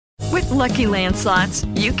Lucky Land Slots,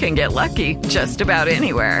 you can get lucky just about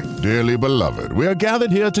anywhere. Dearly beloved, we are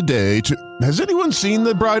gathered here today to... Has anyone seen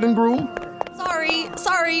the bride and groom?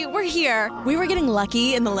 Sorry, we're here. We were getting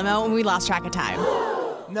lucky in the limo and we lost track of time.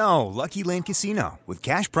 No, Lucky Land Casino, with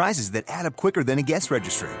cash prizes that add up quicker than a guest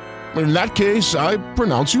registry. In that case, I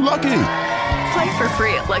pronounce you lucky. Play for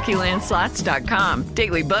free at LuckyLandSlots.com.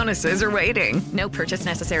 Daily bonuses are waiting. No purchase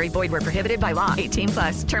necessary. Void where prohibited by law.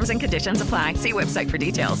 18+. Terms and conditions apply. See website for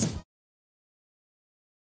details.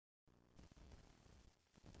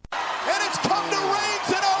 And it's come to Reigns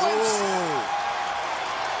and Owens.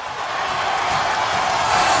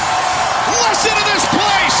 Listen to this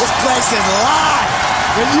place. This place is live.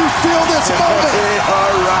 When you feel this moment. They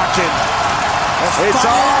are rocking. It's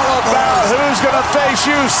all about who's going to face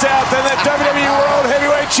you, Seth, in the WWE World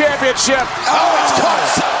Heavyweight Championship. Owens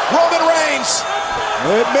cuts Roman Reigns.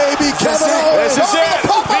 It may be Kevin Owens. This is it.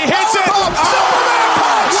 He hits it. Superman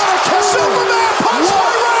punch. Superman punch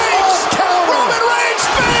by Reigns. Roman Reigns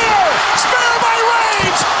spear. Spear by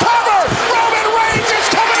Reigns. Cover. Roman Reigns is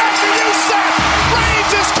coming after you, Seth.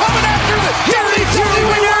 Reigns is coming after the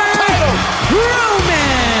WWE World title.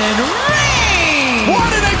 Roman Reigns! What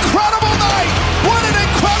an incredible night. What an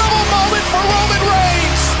incredible moment for Roman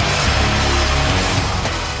Reigns.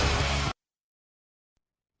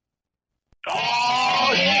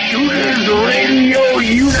 Radio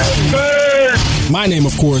Universe. My name,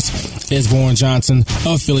 of course, is Vaughn Johnson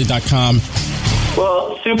of Philly.com.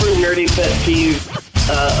 Well, super nerdy pet peeve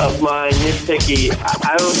of mine, nitpicky.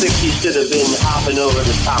 I don't think he should have been hopping over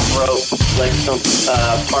the top rope like some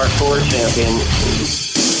parkour champion.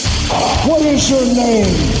 What is your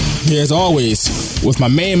name? Here, as always, with my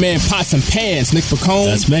main man, Pots and Pans, Nick Pacone.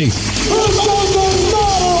 That's me. It doesn't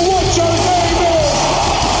matter what your name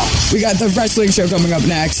is. We got the wrestling show coming up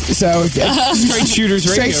next. So Straight Shooters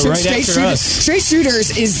Radio right after us. Straight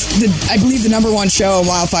Shooters is, I believe, the #1 show on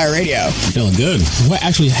Wildfire Radio. Feeling good. What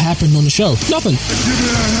actually happened on the show? Nothing. Give me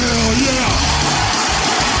a hell yeah.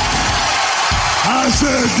 I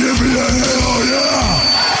said give me a hell yeah.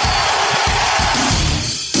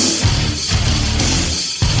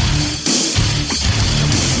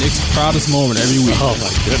 Nick's proudest moment every week. Oh, my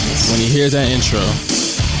goodness. When he hears that intro.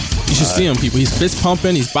 You should see him, people. He's fist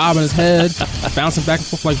pumping, he's bobbing his head, bouncing back and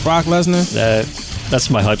forth like Brock Lesnar. That's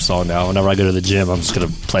my hype song now. Whenever I go to the gym, I'm just going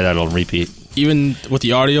to play that on repeat. Even with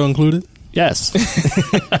the audio included? Yes.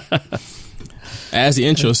 As the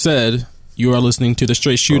intro said, you are listening to the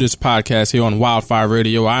Straight Shooters podcast here on Wildfire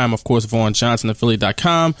Radio. I am, of course, Vaughn Johnson of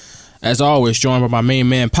Philly.com. As always, joined by my main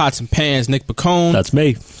man, Pots and Pans, Nick Pacone. That's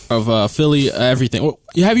me. Of Philly Everything. Well,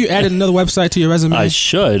 have you added another website to your resume? I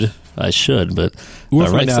should, but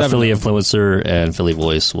right now, Philly Influencer and Philly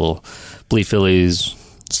Voice will bleed Philly's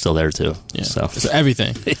still there too. Yeah. So it's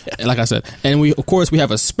everything. And like I said, and we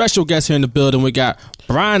have a special guest here in the building. We got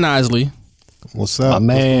Brian Isley. What's up?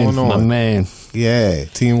 My What's man. Yeah,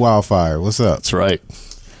 Team Wildfire. What's up? That's right.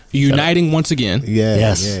 Uniting once again. Yeah,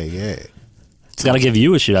 yes. yeah. It's got to give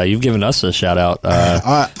you a shout out. You've given us a shout out.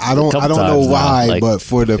 I don't know why, but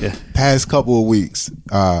for the past couple of weeks,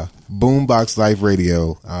 Boombox Life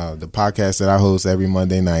Radio, the podcast that I host every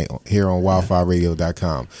Monday night here on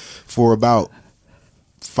wildfireradio.com, for about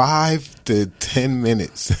 5 to 10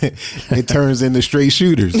 minutes, it turns into Straight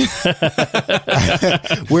Shooters.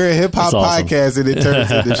 We're a hip hop podcast, and it turns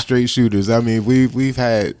into Straight Shooters. I mean, we've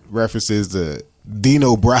had references to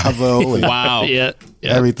Dino Bravo and wow, yeah,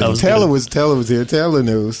 everything. Taylor was here. Taylor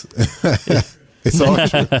knows. It's all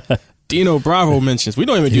true. Dino Bravo mentions. We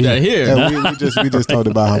don't even do that here. Yeah, we just talked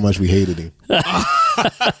about how much we hated him.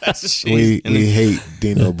 we hate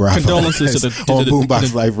Dino Bravo. Condolences to on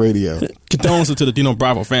Boombox Life Radio. Condolences to the Dino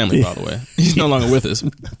Bravo family, by the way. He's no longer with us,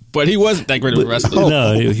 but he wasn't that great of a wrestler.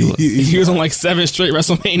 No, he was on like 7 straight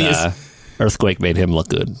WrestleManias. Earthquake made him look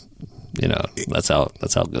good. You know, that's how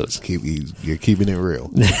it goes. You're keeping it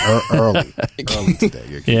real early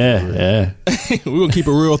today. Yeah. We're gonna keep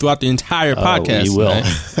it real throughout the entire podcast. We will.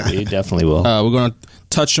 Right? We definitely will. We're gonna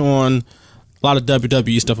touch on a lot of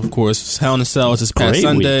WWE stuff, of course. Hell in a Cell this past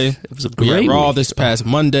Sunday. Week. It was a great Raw week. this past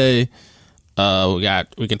Monday.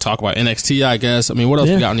 We can talk about NXT, I guess. I mean, what else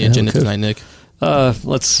we got on the agenda tonight, Nick?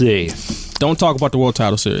 Let's see. Don't talk about the World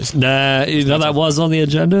Title Series. Nah, that was on the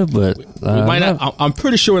agenda, but we might not. I'm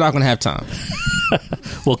pretty sure we're not going to have time.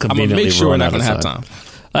 We'll I'm going to make sure we're not going to have time.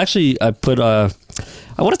 Actually, I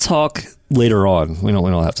want to talk later on. We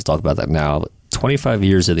don't have to talk about that now. But 25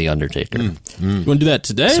 years of The Undertaker. You want to do that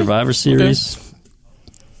today? Survivor Series. Okay.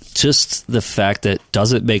 Just the fact that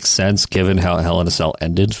doesn't make sense given how Hell in a Cell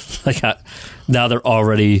ended. Now they're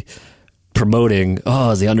already promoting,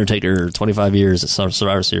 The Undertaker, 25 years at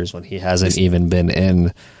Survivor Series when he hasn't even been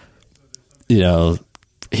in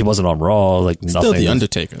he wasn't on Raw. Like nothing. Still the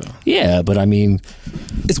Undertaker, though. Yeah, but I mean,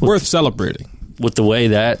 it's worth celebrating with the way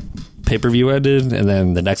that pay-per-view ended, and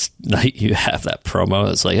then the next night you have that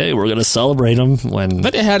promo. It's like, hey, we're going to celebrate him.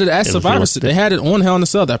 But they had it at Survivor Series. They had it on Hell in a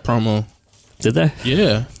Cell, that promo. Did they?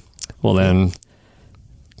 Yeah. Well, then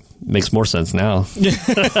makes more sense now.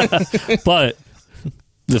 But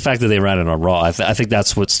the fact that they ran it on Raw, I think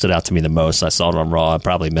that's what stood out to me the most. I saw it on Raw. I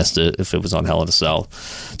probably missed it if it was on Hell in a Cell.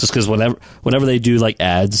 Just because whenever they do like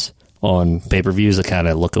ads on pay-per-views, I kind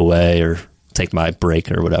of look away or take my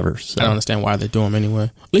break or whatever. So. I don't understand why they do them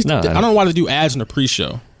anyway. At least I don't know why they do ads in the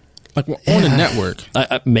pre-show. Like on the network.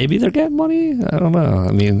 Maybe they're getting money. I don't know.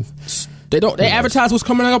 I mean, they don't. They advertise what's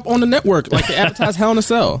coming up on the network. Like they advertise Hell in a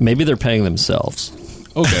Cell. Maybe they're paying themselves.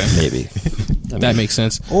 Okay, maybe that makes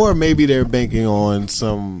sense. Or maybe they're banking on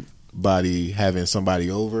somebody having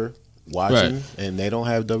somebody over watching, and they don't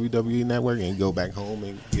have WWE Network, and go back home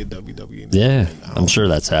and get WWE Network. Yeah, I'm sure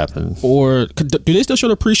that's happened. Or do they still show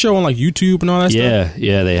the pre-show on like YouTube and all that stuff?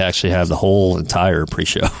 Yeah, they actually have the whole entire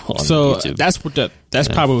pre-show on YouTube. That's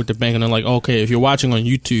probably what they're banking on. Like, okay, if you're watching on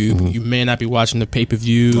YouTube, you may not be watching the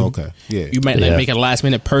pay-per-view. Okay, yeah, you might make a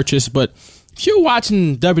last-minute purchase, but if you're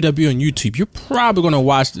watching WWE on YouTube, you're probably going to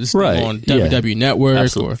watch this thing on WWE Network.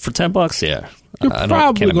 Absolutely. For $10, yeah. You're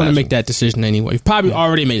probably going to make that decision anyway. You've probably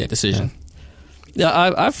already made that decision.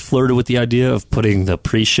 Yeah, I've flirted with the idea of putting the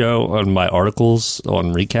pre-show on my articles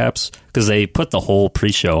on recaps because they put the whole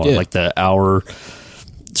pre-show on like the hour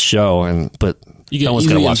show, but no one's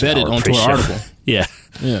going to watch it onto an article. yeah.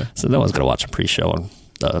 So no one's going to watch a pre-show on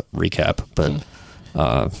the recap, but.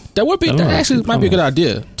 That would be might be a good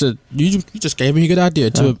idea. You just gave me a good idea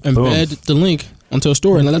to embed the link onto a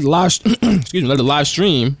story and let the live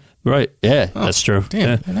stream. Right? Yeah, that's true.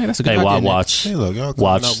 Damn, that's a good idea. Watch. Hey, look, y'all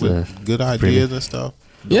coming up with good ideas and stuff.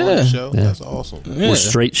 Yeah, show. That's awesome. Yeah. We're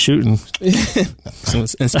straight shooting and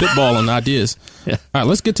spitballing ideas. Yeah. All right,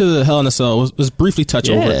 let's get to the Hell in a Cell. Let's briefly touch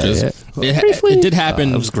over it because it did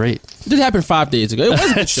happen. It was great. It did happen 5 days ago. It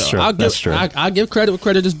was a good show. That's true. I'll give credit where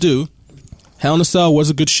credit is due. Hell in a Cell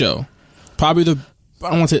was a good show. Probably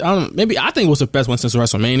I think it was the best one since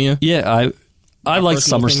WrestleMania. Yeah, I like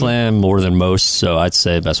SummerSlam more than most, so I'd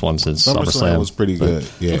say best one since SummerSlam was pretty good.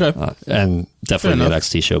 Yeah, okay. And definitely the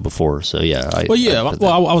NXT show before. So yeah, I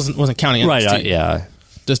wasn't counting NXT. Right,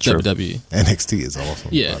 just WWE. NXT is awesome.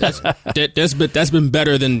 Yeah, that's been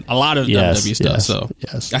better than a lot of WWE stuff. So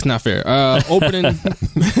that's not fair. Opening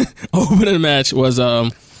match was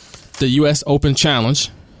the U.S. Open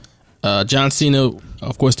Challenge. John Cena,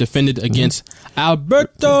 of course, defended against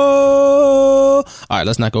Alberto. All right,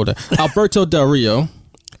 let's not go there. Alberto Del Rio,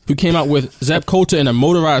 who came out with Zeb Coulter in a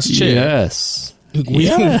motorized chair. Yes.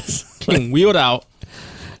 Wheeled out.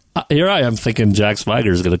 Here I am thinking Jack Swagger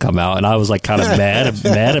is going to come out, and I was like kind of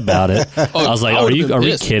mad about it. I was like, are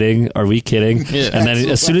we kidding? Are we kidding? Yeah. And then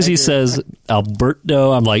as soon as he says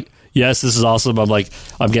Alberto, I'm like, yes, this is awesome. I'm like,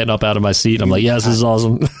 I'm getting up out of my seat. I'm like, yes, this is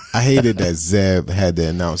awesome. I hated that Zeb had to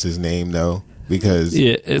announce his name though, because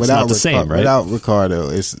it's not the same, right? Without Ricardo,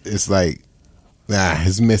 it's like,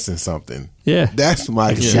 it's missing something. Yeah, that's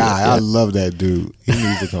my guy. Yeah. I love that dude. He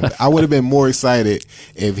needs to come back. I would have been more excited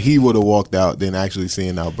if he would have walked out than actually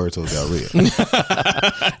seeing Alberto Del Rio.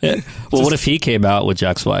 Well, what if he came out with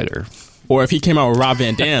Jack Swagger? Or if he came out with Rob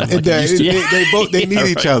Van Dam, like they need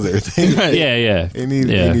each other. They need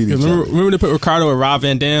each other. Remember to put Ricardo with Rob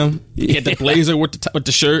Van Dam? He had the blazer with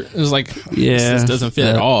the shirt. It was like, this doesn't fit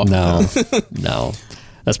at all. No,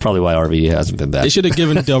 that's probably why RV hasn't been back. They should have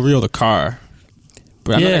given Del Rio the car,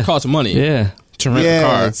 but I know it costs money. Yeah. To rent the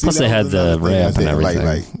car. Plus, they had the ramp and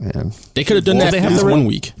everything. They could have done that for 1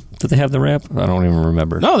 week. Did they have the ramp? I don't even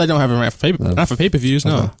remember. No, they don't have a ramp not for pay-per-views.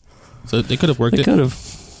 No, so they could have worked it. They could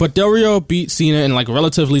have. But Del Rio beat Cena in like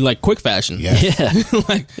relatively quick fashion. Yeah.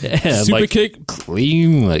 Super kick,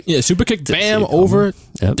 clean. Super kick, bam, over,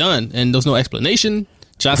 done, and there's no explanation.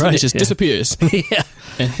 John Cena just disappears.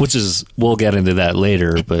 Which is, we'll get into that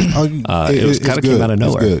later, but it was kind of came out of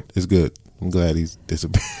nowhere. It's good. I'm glad he's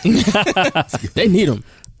disappeared. They need him.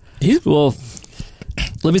 Well,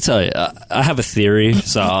 let me tell you, I have a theory,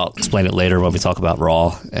 so I'll explain it later when we talk about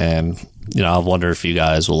Raw, and I wonder if you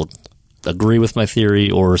guys will agree with my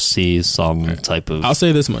theory or see some type of... I'll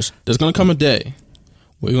say this much. There's going to come a day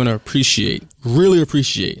where you're going to really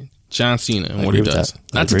appreciate John Cena and what he does.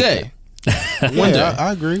 Not today. One day.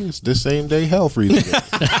 I agree. It's the same day hell freezes.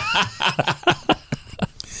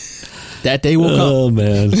 That day will come. Oh,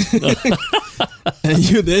 man.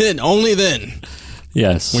 And only then.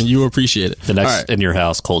 Yes. When you appreciate it. The next in your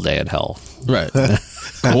house, cold day in hell. Right.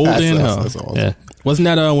 Cold day in hell. That's awesome. Yeah. Wasn't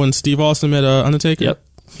that when Steve Austin met Undertaker? Yep.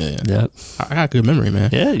 Yeah. I got a good memory, man.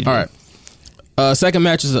 Yeah. All right. Second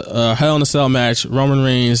match is a Hell in a Cell match. Roman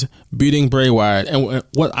Reigns beating Bray Wyatt, and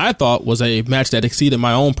what I thought was a match that exceeded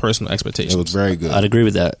my own personal expectations. It was very good. I'd agree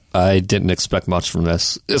with that. I didn't expect much from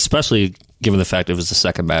this, especially given the fact it was the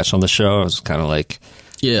second match on the show. I was kind of like,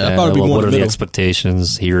 I thought it'd be more what in are the the middle.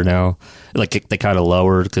 expectations here now? Like they kind of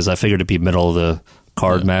lowered because I figured it'd be middle of the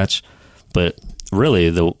card match, but really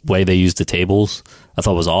the way they used the tables, I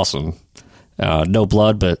thought was awesome. No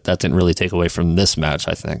blood, but that didn't really take away from this match,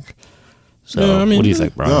 I think. So, what do you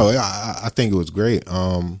think, Brian? No, I think it was great.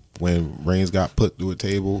 When Reigns got put through a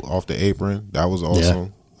table off the apron, that was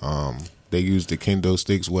awesome. Yeah. They used the kendo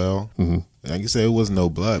sticks well. Mm-hmm. Like you said, it was no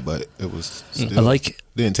blood, but it was still,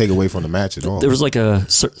 didn't take away from the match at all. There was like a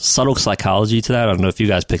subtle psychology to that. I don't know if you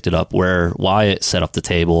guys picked it up, where Wyatt set up the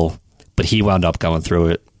table, but he wound up going through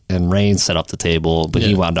it, and Reigns set up the table, but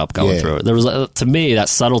he wound up going through it. There was, to me, that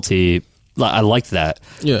subtlety. I liked that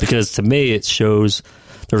because to me it shows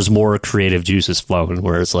there's more creative juices flowing.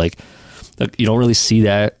 Where it's like you don't really see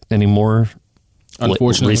that anymore,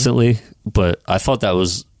 unfortunately, recently. But I thought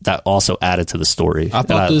that also added to the story. I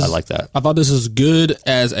like that. I thought this was as good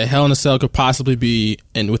as a Hell in a Cell could possibly be,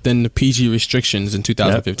 and within the PG restrictions in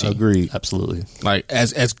 2015. Agreed, absolutely. Like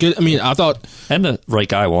as good. I mean, I thought, and the right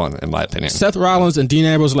guy won, in my opinion. Seth Rollins and Dean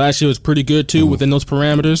Ambrose last year was pretty good too within those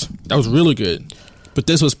parameters. That was really good, but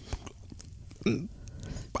this was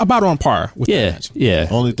about on par with the match. Yeah.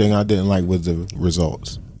 Only thing I didn't like was the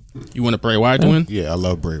results. You wanted Bray Wyatt to win? Yeah, I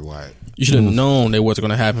love Bray Wyatt. You should have known they wasn't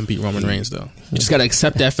going to have him beat Roman Reigns, though. You just got to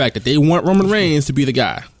accept that fact that they want Roman Reigns to be the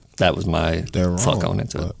guy. That was my thought going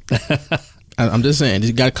into it. I'm just saying,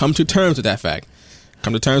 you got to come to terms with that fact.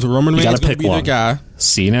 Come to terms with Roman Reigns going to be their guy.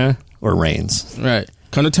 Cena or Reigns. Right.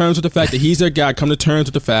 Come to terms with the fact that he's their guy. Come to terms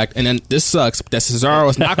with the fact, and then this sucks, that Cesaro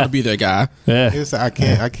is not going to be their guy. I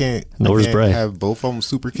can't have both of them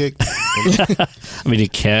super kicked. I mean, you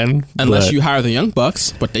can. Unless you hire the Young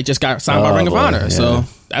Bucks, but they just got signed by Ring of Honor, so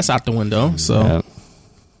that's out the window. So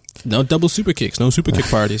no double super kicks, no super kick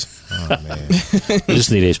parties. Oh, man. We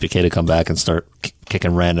just need HBK to come back and start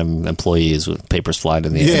kicking random employees with papers flying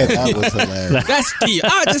in the air. Yeah, that was hilarious. That's Steve.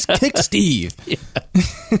 I just kicked Steve.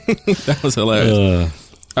 That was hilarious.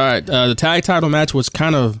 All right, the tag title match was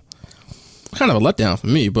kind of a letdown for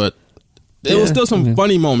me, but there was still some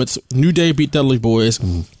funny moments. New Day beat Dudley Boys.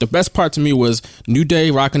 The best part to me was New Day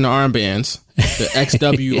rocking the armbands, the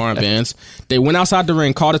XW armbands. They went outside the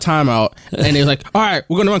ring, called a timeout, and they were like, all right,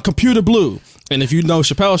 we're going to run Computer Blue. And if you know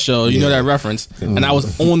Chappelle's show, you know that reference. And I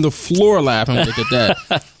was on the floor laughing when they did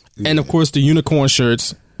that. And, of course, the unicorn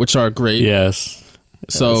shirts, which are great. Yes.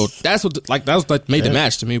 So that was made the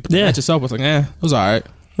match to me. But the match itself was like, it was all right.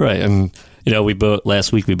 Right, and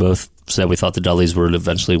last week we both said we thought the Dudleys would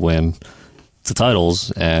eventually win the titles,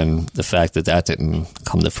 and the fact that didn't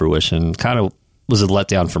come to fruition kind of was a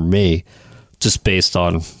letdown for me, just based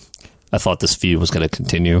on I thought this feud was going to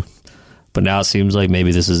continue, but now it seems like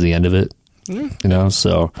maybe this is the end of it.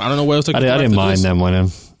 So I don't know what else. I didn't mind them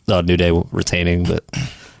winning, New Day retaining, but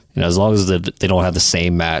as long as they don't have the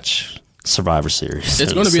same match. Survivor Series.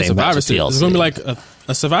 It's going to be a Survivor Series. It's going to be like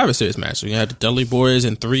a Survivor Series match. So you had the Dudley Boys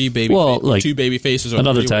and two baby faces.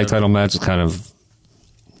 Another tag title match is kind of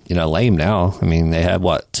lame now. I mean, they had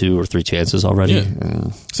 2 or 3 chances already.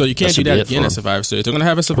 Yeah. So you can't do that again at Survivor Series. They're going to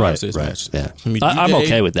have a Survivor Series match. Yeah, I'm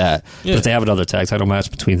okay with that. Yeah. But if they have another tag title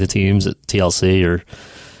match between the teams at TLC or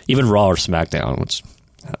even Raw or SmackDown, which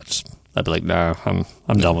I'd be like, nah,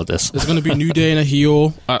 I'm done with this. It's going to be New Day and a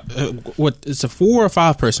heel. It's a 4 or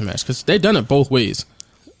 5 person match because they've done it both ways.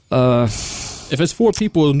 If it's 4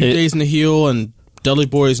 people, New Day's in the heel and Dudley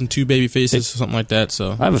Boys and 2 baby faces or something like that.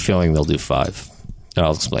 So I have a feeling they'll do 5. And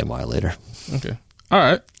I'll explain why later. Okay. All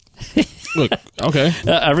right. Look. Okay.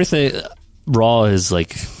 Everything Raw is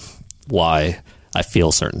like why I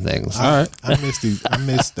feel certain things. All right. I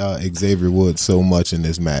missed Xavier Woods so much in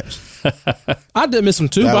this match. I did miss him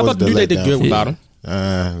too, but I thought New Day did good without him.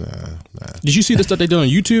 Nah. Did you see the stuff they did on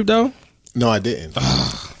YouTube though? No, I didn't.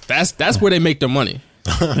 That's where they make their money.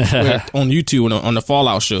 On YouTube on the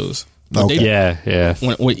Fallout shows. Okay.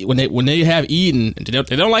 When they have Eden,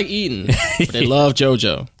 they don't like Eden, but they love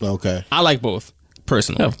JoJo. Okay. I like both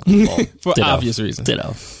personally for obvious reasons.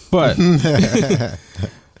 Ditto.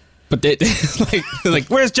 But they like,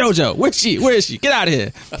 where's JoJo? Where is she? Get out of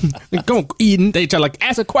here. Go Eden. They try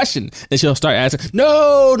ask a question. And she'll start asking,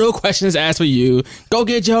 no questions asked for you. Go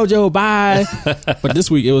get JoJo. Bye. But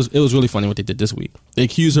this week, it was really funny what they did this week. They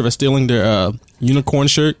accused her of stealing their unicorn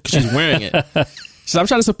shirt because she's wearing it. So I'm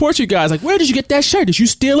trying to support you guys. Like, where did you get that shirt? Did you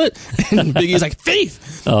steal it? And Biggie's like,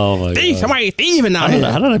 thief. Oh my thief. God. Somebody thieving out here.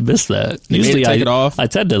 How did I miss that? Usually take it off. I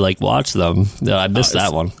tend to watch them. No, I missed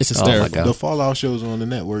that one. It's hysterical. Oh my God. The Fallout shows are on the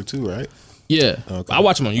network too, right? Yeah, okay. I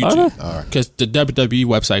watch them on YouTube because the WWE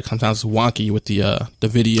website sometimes is wonky with the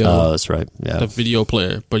video. Oh, that's right. Yeah, the video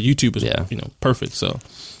player, but YouTube is perfect. So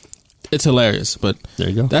it's hilarious. But there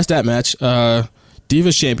you go. That's that match.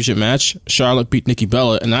 Divas Championship match. Charlotte beat Nikki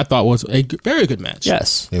Bella, and I thought was a very good match.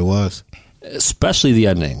 Yes, it was. Especially the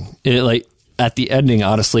ending. At the ending,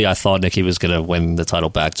 honestly, I thought Nikki was going to win the title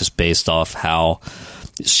back just based off how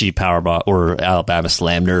she powerbomb or Alabama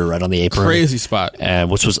slammed her right on the apron. Crazy spot.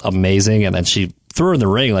 Which was amazing. And then she threw her in the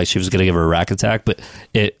ring like she was going to give her a rack attack. But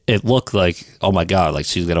it looked like, oh my God, like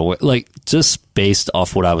she's going to win. Like, just based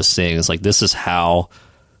off what I was seeing, it's like, this is how,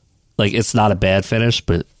 like, it's not a bad finish,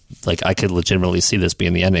 but like, I could legitimately see this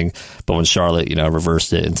being the ending. But when Charlotte,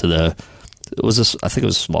 reversed it into I think it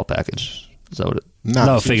was a small package. Is that what it?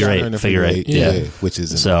 No, figure eight. Yeah. Which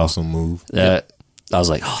is an awesome move. I was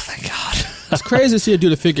like, oh, thank God. It's crazy to see her do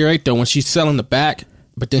the figure eight though when she's selling the back,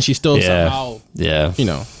 but then she still somehow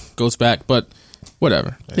goes back. But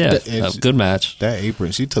whatever. Yeah, good match. That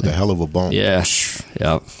apron, she took a hell of a bump. Yeah,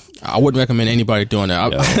 yeah. I wouldn't recommend anybody doing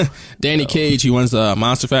that. Danny Cage, he runs the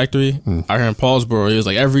Monster Factory out here in Paulsboro. He was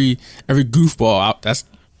like every goofball out. That's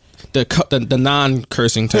the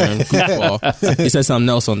non-cursing term, goofball. He said something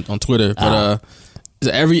else on Twitter, but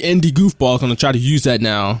every indie goofball is going to try to use that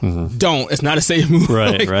now. Mm-hmm. Don't. It's not a safe move.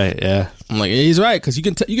 Right, right, yeah. I'm like, he's right, because you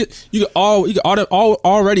can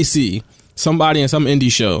already see somebody in some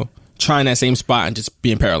indie show trying that same spot and just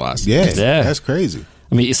being paralyzed. Yeah, that's crazy.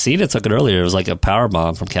 I mean, Cena took it earlier. It was like a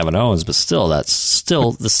powerbomb from Kevin Owens, but still, that's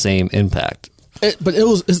still the same impact. But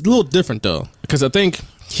it's a little different, though, because I think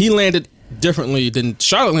he landed differently than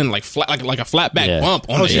Charlotte landed like flat, like a flat back bump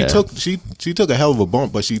on she took a hell of a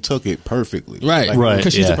bump, but she took it perfectly. Right.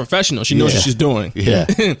 Because she's a professional. She knows what she's doing. Yeah.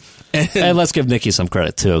 and let's give Nikki some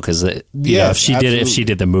credit too, because if she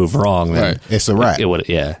did the move wrong, then it's a wrap. It would,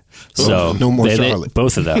 So no more Charlotte.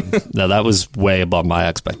 Both of them. Now that was way above my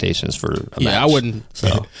expectations for a match. Yeah, I wouldn't.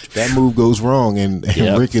 So that move goes wrong, and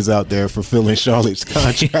Rick is out there fulfilling Charlotte's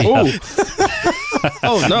contract.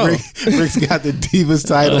 Oh no! Rick's got the Divas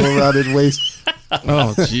title around his waist.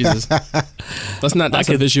 Oh Jesus! That's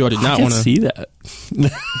a visual I did not want to see. That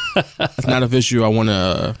that's not a visual I want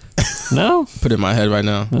to put in my head right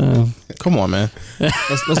now. Come on, man.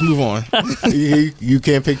 Let's move on. You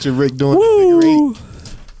can't picture Rick doing the figure eight.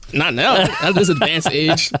 Not now. At this advanced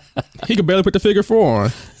age, he could barely put the figure 4 on.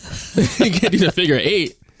 He can't do the figure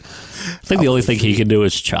 8. I think the only thing he can do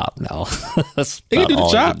is chop now. That's he can do the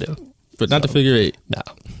chop, but not the figure 8. No.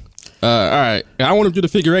 All right. I want him to do the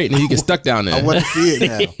figure 8 and he gets stuck down there. I want to see it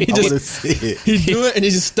now. I want to see it. He do it and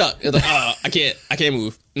he's just stuck. It's like, I can't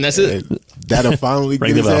move. And that's it. That'll finally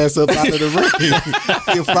get his ass up out of the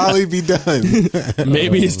ring. He'll finally be done.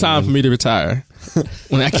 Maybe it's time for me to retire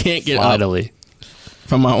when I can't get finally up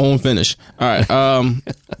from my own finish. All right.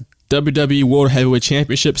 WWE World Heavyweight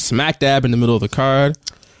Championship, smack dab in the middle of the card.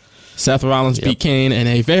 Seth Rollins beat Kane in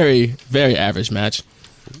a very, very average match.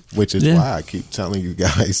 Which is why I keep telling you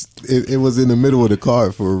guys, it was in the middle of the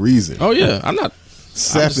card for a reason. Oh, yeah.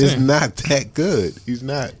 Seth is not that good. He's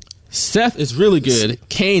not. Seth is really good.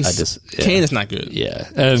 Kane is not good. Yeah.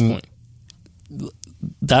 And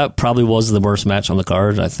that probably was the worst match on the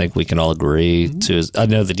card. I think we can all agree. I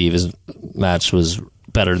know the Divas match was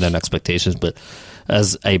better than expectations, but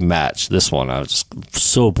as a match, this one I was just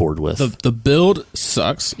so bored with. The build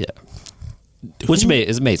sucks. Yeah. Which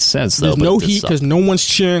made sense, though. There's no heat because no one's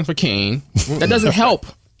cheering for Kane. That doesn't help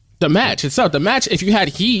the match itself. The match, if you had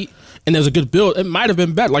heat and there's a good build, it might have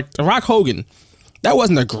been better. Like the Rock Hogan, that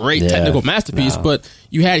wasn't a great technical masterpiece, but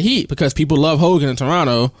you had heat because people love Hogan in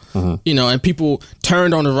Toronto, and people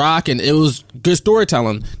turned on The Rock, and it was good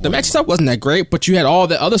storytelling. The match itself wasn't that great, but you had all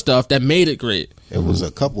the other stuff that made it great. It was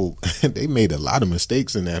a couple. They made a lot of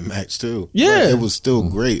mistakes in that match too. Yeah, but it was still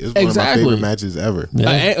great. It's one of my favorite matches ever. Yeah.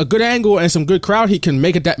 A good angle and some good crowd heat can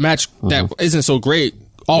make it that match that isn't so great.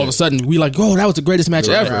 All of a sudden, we that was the greatest match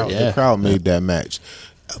ever. The crowd made that match,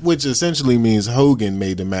 which essentially means Hogan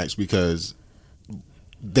made the match because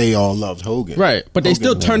they all loved Hogan. Right, but they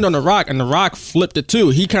still turned on The Rock, and The Rock flipped it too.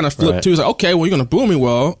 He kind of flipped too. He's like, okay, well, you're going to boo me.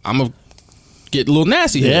 Well, I'm going to get a little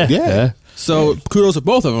nasty here. Yeah. So kudos to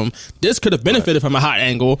both of them. This could have benefited from a hot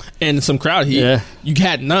angle and some crowd heat. Yeah. You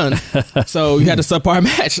had none, so you had a subpar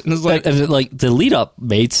match. And it's like the lead up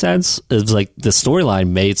made sense. It was like the storyline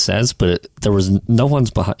made sense, but there was no one's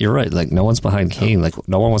behind. You're right. Like no one's behind Kane. Like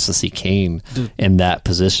no one wants to see Kane in that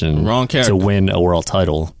position to win a world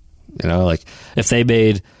title. Like if they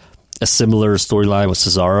made a similar storyline with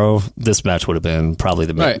Cesaro, this match would have been probably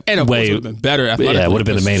the main. And of course it would have been better. It would have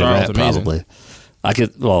been the main event probably.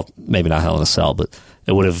 Maybe not Hell in a Cell, but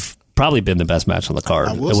it would have probably been the best match on the card.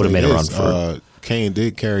 It would have made a run for Kane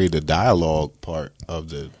did carry the dialogue part of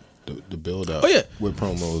the build up with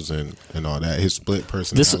promos and all that. His split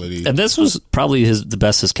personality. This was probably the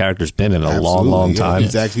best his character's been in a long time.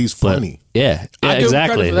 He's funny.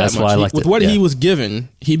 Exactly. That's why I liked it. With what he was given,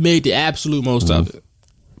 he made the absolute most of it.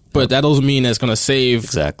 But that doesn't mean that's going to save.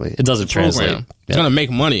 Exactly. It doesn't translate. It's going to make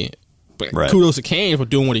money. But kudos to Kane for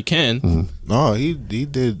doing what he can. No, he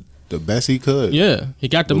did the best he could. Yeah. He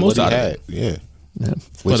got the most out of it. Yeah.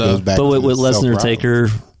 Which goes back to with Lesnar Taker,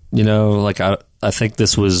 like I think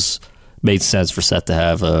this made sense for Seth to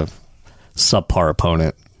have a subpar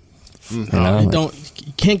opponent. You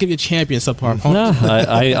can't give your champion subpar opponent. No,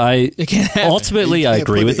 I ultimately I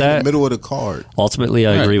agree with that. In the middle of the card. Ultimately,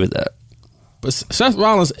 I agree with that. But Seth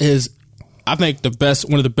Rollins is, I think,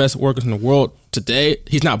 one of the best workers in the world today.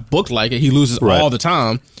 He's not booked like it. He loses all the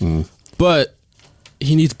time. But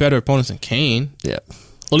he needs better opponents than Kane. Yeah.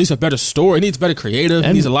 Or at least a better story. He needs better creative.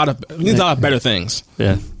 He needs a lot of better things.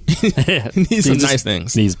 Yeah. He needs some nice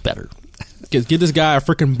things. Needs better. Get this guy a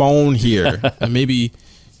freaking bone here, and maybe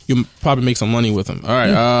you'll probably make some money with him. All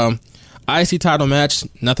right. IC title match.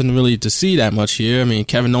 Nothing really to see that much here. I mean,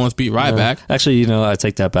 Kevin Owens beat Ryback. Actually, I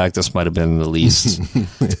take that back. This might have been the least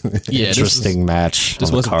interesting match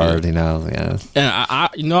on the card. Good. Yeah.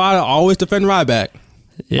 And I always defend Ryback.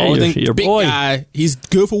 Yeah, your big boy. Guy. He's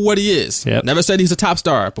good for what he is. Yep. Never said he's a top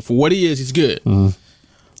star, but for what he is, he's good.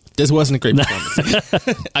 This wasn't a great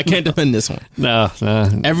performance. I can't defend this one. No.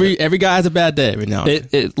 Every guy has a bad day every now and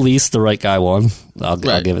then. At least the right guy won. I'll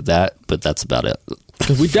give it that, but that's about it.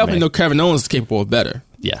 Because we definitely know Kevin Owens is capable of better.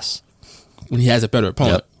 Yes. When he has a better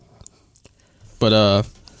opponent. Yep. But,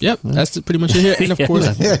 that's pretty much it here. And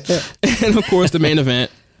of course, the main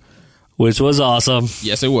event. Which was awesome.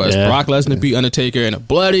 Yes, it was. Yeah. Brock Lesnar beat Undertaker in a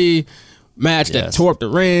bloody match that tore up the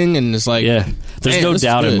ring, and it's like... Yeah. There's no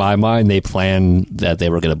doubt in my mind they planned that they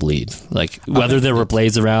were going to bleed. Like, whether there were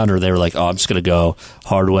blades around or they were like, I'm just going to go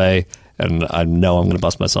hard way, and I know I'm going to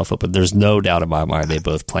bust myself open. There's no doubt in my mind they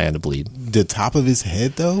both planned to bleed. The top of his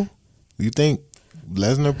head, though? You think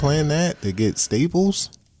Lesnar planned that to get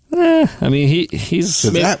staples? I mean, he's...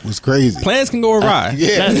 that was crazy. Plans can go awry.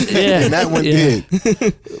 And that one did.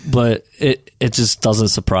 But it just doesn't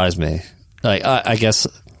surprise me. Like, I guess...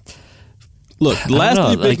 Look, the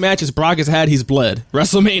last three big matches Brock has had, he's bled.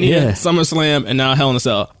 WrestleMania, SummerSlam, and now Hell in a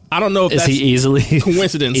Cell. I don't know if that's he easily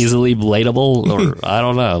coincidence. Easily bladable, or I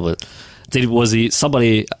don't know, but...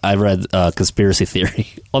 somebody I read conspiracy theory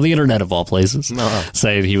on the internet of all places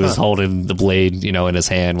saying he was holding the blade, in his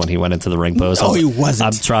hand when he went into the ring post. No, he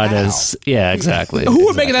wasn't. I'm trying to, exactly. Who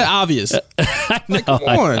would make it that obvious? Like, come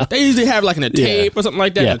on. They usually have like in a tape or something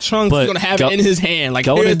like that in a trunk. He's going to have it in his hand. Like,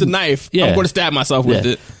 here's the knife. I'm going to stab myself with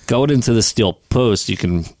it. Going into the steel post, you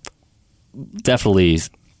can definitely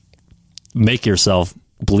make yourself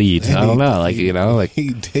bleed. I don't know, he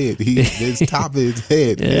did. His top of his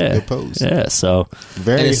head hit the post. Yeah, so and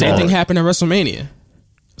the same thing happened at WrestleMania.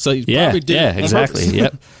 So he probably did. Yeah, exactly.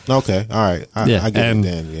 Yep. Okay, all right. I get it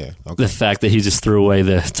then. Yeah. Okay. The fact that he just threw away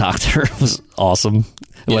the doctor was awesome.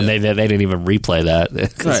 When they didn't even replay that,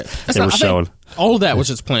 right? They were showing all of that was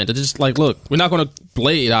just planned. They're just like, look, we're not going to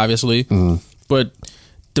blade, obviously, but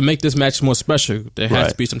to make this match more special, there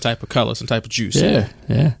has to be some type of color, some type of juice. Yeah.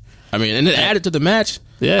 I mean, and then added to the match.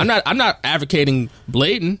 Yeah, I'm not advocating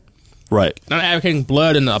blading. Right. Not advocating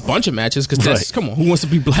blood in a bunch of matches because come on, who wants to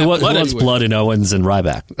be blood? Who wants blood in Owens and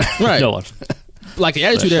Ryback? Right. No one. Like the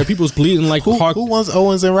attitude there, people's bleeding like who wants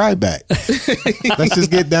Owens and Ryback? Let's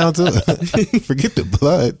just get down to it. Forget the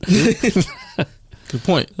blood. Good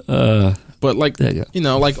point. But like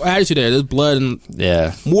like attitude there's blood and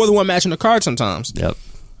more than one match in the card sometimes. Yep.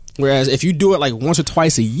 Whereas if you do it like once or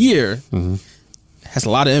twice a year, has a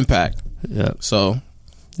lot of impact. Yeah. So.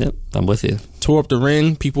 Yep, I'm with you. Tore up the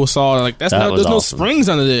ring. People saw like there's no springs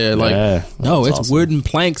under there. Like it's awesome. Wooden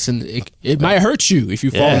planks, and it might hurt you if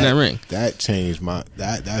you fall in that ring. That changed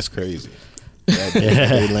that's crazy.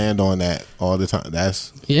 They land on that all the time.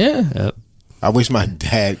 That's Yep. I wish my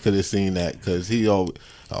dad could have seen that because he always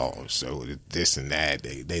so this and that.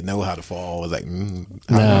 They know how to fall. I was like,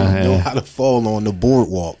 I know how to fall on the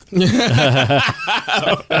boardwalk. on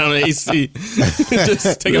the AC.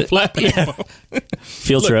 Just take a flat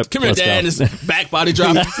field trip. Come here, Dad. His back body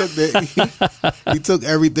drop. He took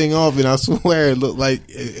everything off, and I swear it looked like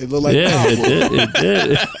it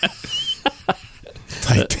did.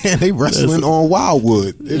 Like, damn, they wrestling on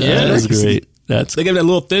Wildwood. That's great. They give that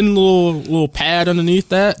little thin little pad underneath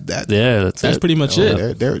that. That's pretty much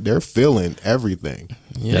it. They're feeling everything.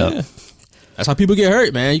 Yeah. That's how people get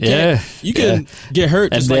hurt, man. You can get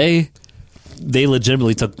hurt. And they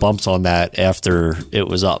legitimately took bumps on that after it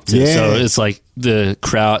was up too. So it's like the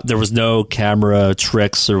crowd, there was no camera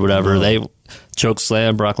tricks or whatever. They choke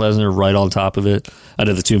slam Brock Lesnar right on top of it. I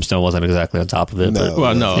know the tombstone wasn't exactly on top of it, but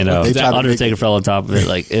you know, Undertaker fell on top of it.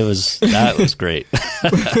 Like that was great.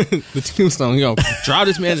 The tombstone, drive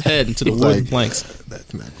this man's head into the wooden planks.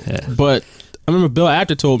 That's cool. But I remember Bill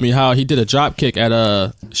Apter told me how he did a drop kick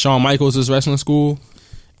at Shawn Michaels' wrestling school,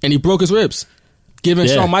 and he broke his ribs giving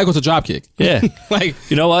Shawn Michaels a drop kick. Yeah. Like,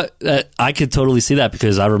 you know what? I could totally see that,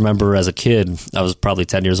 because I remember as a kid, I was probably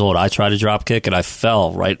 10 years old, I tried a drop kick and I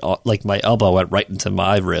fell like my elbow went right into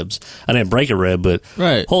my ribs. I didn't break a rib, but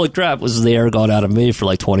holy crap, was the air gone out of me for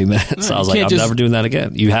like 20 minutes. I was like, I'm never doing that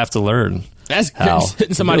again. You have to learn. That's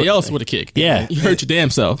hitting somebody else with a kick. Yeah. You hurt your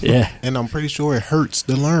damn self. Yeah. And I'm pretty sure it hurts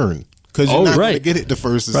to learn, because you're not going to get it the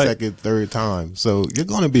first, the second, third time. So you're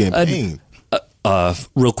going to be in pain.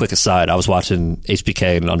 Real quick aside, I was watching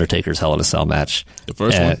HBK and Undertaker's Hell in a Cell match. The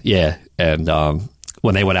first one? Yeah. And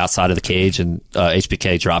when they went outside of the cage and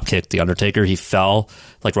HBK drop kicked the Undertaker, he fell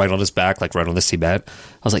like right on his back, like right on the cement. I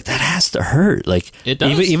was like, that has to hurt. Like, it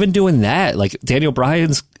does. Even doing that, like Daniel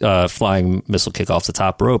Bryan's flying missile kick off the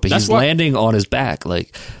top rope, but he's landing on his back.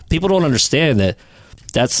 Like, people don't understand that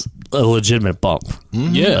that's a legitimate bump.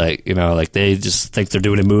 Mm-hmm. Yeah. Like, like they just think they're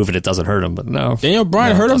doing a move and it doesn't hurt them, but no. Daniel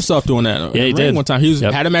Bryan hurt himself doing that. Yeah, he did. One time. He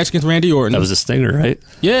had a match against Randy Orton. That was a stinger, right?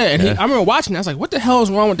 Yeah, and I remember watching it. I was like, what the hell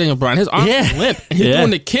is wrong with Daniel Bryan? His arms are limp. And he's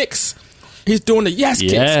doing the kicks. He's doing the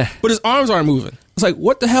kicks. But his arms aren't moving. It's like,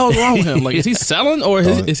 what the hell is wrong with him? Like, is he selling or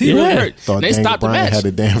is he really hurt? And they stopped the match. Had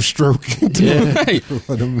a damn stroke. Right.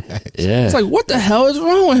 It's like, what the hell is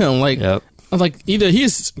wrong with him? Like, I was like, either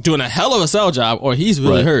he's doing a hell of a sell job or he's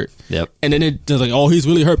really hurt. Yep. And then they're like, oh, he's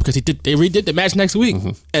really hurt because they redid the match next week.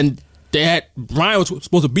 Mm-hmm. And Bryan was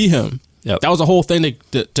supposed to beat him. Yep. That was the whole thing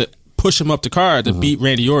to push him up the card to beat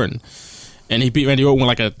Randy Orton. And he beat Randy Orton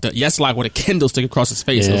with like the yes lock with a kendo stick across his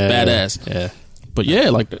face. It was badass. Yeah. But yeah,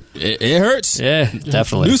 like it hurts. Yeah,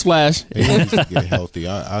 definitely. Newsflash. He needs to get healthy.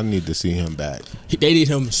 I need to see him back. They need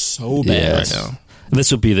him so bad right now. This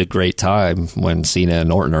would be the great time when Cena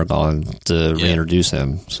and Orton are gone to reintroduce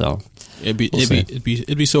him. So it'd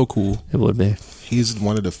be so cool. It would be. He's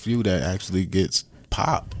one of the few that actually gets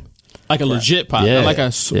pop, like a legit pop, not like a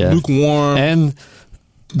lukewarm. And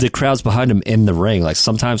the crowd's behind him in the ring. Like,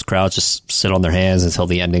 sometimes crowds just sit on their hands until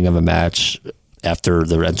the ending of a match after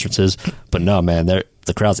their entrances. But no, man,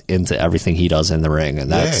 the crowd's into everything he does in the ring,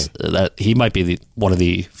 and that he might be one of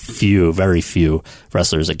the very few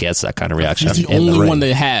wrestlers that gets that kind of reaction. He's the only one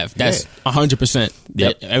they have. That's 100%.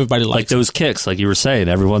 Yep. Everybody likes like those kicks, like you were saying.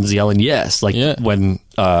 Everyone's yelling yes. Like when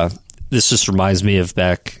this just reminds me of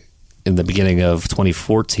back in the beginning of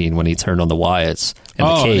 2014 when he turned on the Wyatts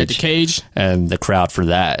and the cage, and the crowd for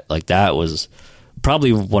that. Like, that was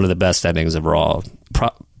probably one of the best endings of Raw.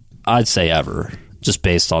 I'd say ever. Just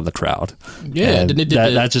based on the crowd. Yeah.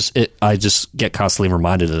 I just get constantly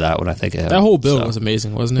reminded of that when I think of him. That whole build was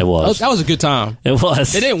amazing, wasn't it? It was. That was a good time. It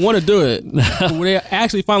was. They didn't want to do it. But when they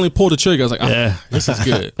actually finally pulled the trigger, I was like, this is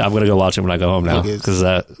good. I'm going to go watch it when I go home now, because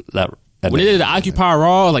that when they did the Occupy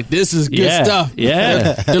Raw, like, this is good stuff.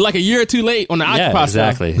 Yeah. They're like a year or two late on the Occupy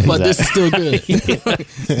stuff. But this is still good.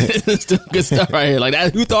 This is still good stuff right here. Like,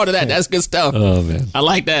 who thought of that? That's good stuff. Oh, man. I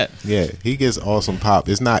like that. Yeah, he gets awesome pop.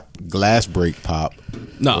 It's not glass break pop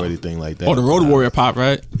or anything like that. Or the Road Warrior pop,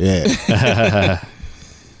 right? Yeah.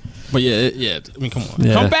 But yeah. I mean, come on.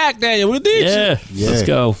 Yeah. Come back, Daniel. We need you. Let's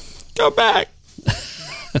go. Come back.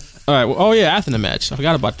 All right. Well, after the match. I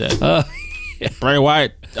forgot about that. Bray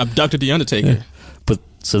Wyatt abducted the Undertaker. Yeah. But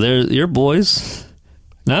so they're your boys.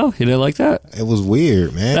 No, you didn't like that? It was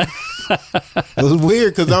weird, man. It was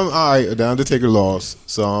weird because all right, the Undertaker lost,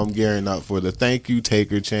 so I'm gearing up for the thank you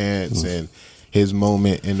Taker chants and his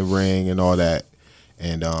moment in the ring and all that.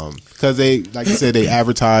 And because they, like I said, they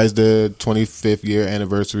advertised the 25th year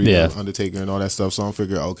anniversary of Undertaker and all that stuff. So I'm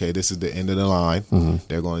figuring, okay, this is the end of the line. Mm-hmm.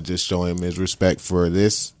 They're going to just show him his respect for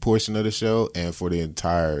this portion of the show and for the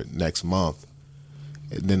entire next month.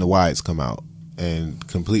 And then the Wyatts come out and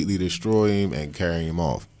completely destroy him and carry him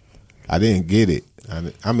off. I didn't get it.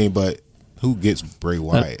 I mean, but who gets Bray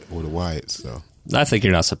Wyatt or the Wyatts? So I think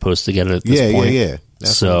you're not supposed to get it at this point. Yeah.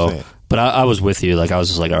 That's what I'm saying. But I was with you. Like, I was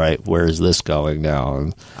just like, all right, where is this going now?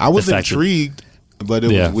 And I was intrigued, but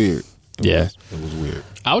it was weird. It was weird.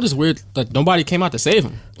 I was just weird that nobody came out to save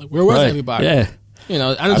him. Like, where was everybody? Yeah. You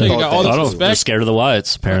know, Undertaker got all this respect. They're scared of the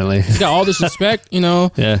Wyatts, apparently. He's got all this respect, you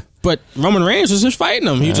know. Yeah. But Roman Reigns was just fighting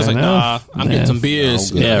him. He was just like, nah, I'm getting some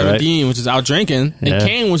beers. Dean was just out drinking. And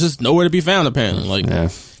Kane was just nowhere to be found, apparently.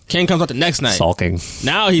 Like, Kane comes out the next night. Sulking.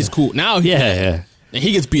 Now he's cool. Now he's yeah. And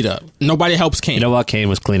he gets beat up. Nobody helps Kane. You know what? Kane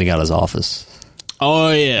was cleaning out his office.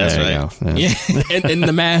 Oh yeah, that's right. Yeah, and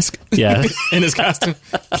the mask. Yeah, in his costume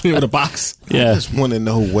with a box. Yeah, I just want to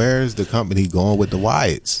know where's the company going with the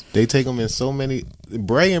Wyatts. They take them in so many.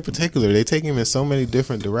 Bray in particular, they take him in so many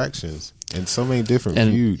different directions and so many different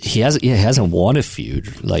feuds. He hasn't won a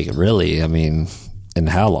feud, like, really. I mean, in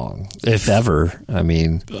how long, if ever? I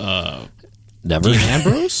mean, never. Dean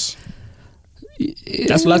Ambrose.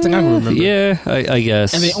 That's the last thing I can remember. Yeah, I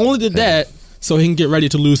guess. And they only did that so he can get ready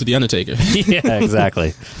to lose to The Undertaker. Yeah,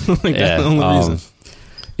 exactly. That's the only reason.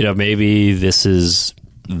 You know, maybe this is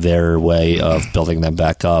their way of building them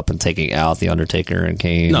back up and taking out The Undertaker and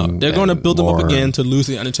Kane. No, they're going to build them up again to lose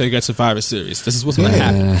The Undertaker at Survivor Series. This is what's going to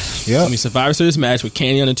happen. Yeah. I mean, Survivor Series match with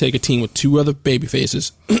Kane and Undertaker team with two other baby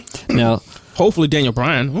faces. Now, hopefully Daniel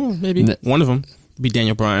Bryan. Maybe one of them be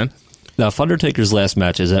Daniel Bryan. Now, if Undertaker's last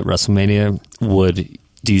match is at WrestleMania,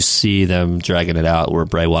 do you see them dragging it out where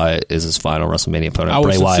Bray Wyatt is his final WrestleMania opponent?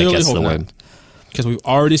 Bray Wyatt gets the win. Because we've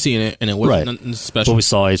already seen it, and it wasn't nothing special. But we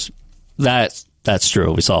saw that's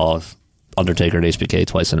true. We saw Undertaker and HBK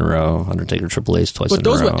twice in a row, Undertaker Triple H twice in a row. But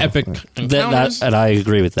those were epic encounters. And I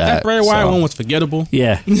agree with that. That Bray Wyatt one was forgettable.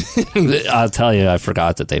 Yeah. I'll tell you, I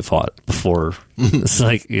forgot that they fought before. It's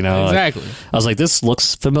like, you know. Exactly. I was like, this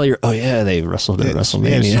looks familiar. Oh, yeah, they wrestled at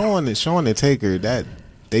WrestleMania. Yeah, Shawn and Taker,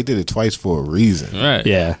 they did it twice for a reason. Right.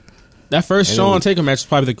 Yeah. That first Shawn and Taker match was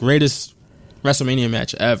probably the greatest WrestleMania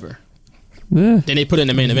match ever. Yeah. Then they put it in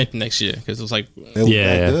the main event next year because it was like, it was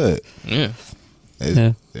that good. Yeah.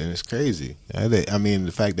 And it's crazy. I mean,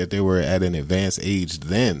 the fact that they were at an advanced age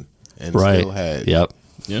then and still had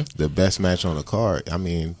the best match on the card. I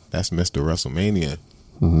mean, that's Mr. WrestleMania.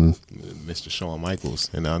 Mm-hmm. Mr. Shawn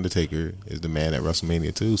Michaels. And The Undertaker is the man at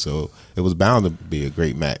WrestleMania too. So it was bound to be a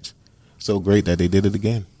great match. So great that they did it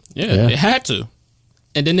again. Yeah. It had to.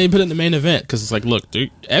 And then they put it in the main event because it's like, look,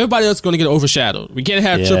 dude, everybody else is going to get overshadowed. We can't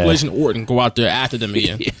have Triple H and Orton go out there after them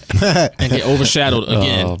again and get overshadowed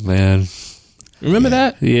again. Oh, man. Remember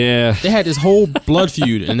that? Yeah. They had this whole blood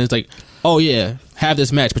feud, and it's like, oh, yeah, have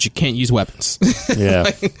this match, but you can't use weapons. Yeah.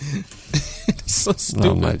 It's so stupid.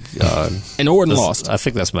 Oh, my God. And Orton lost. I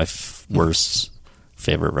think that's my worst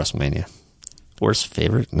favorite WrestleMania. Worst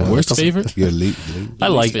favorite? No, worst favorite? Your least favorite.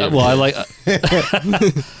 Well, I like...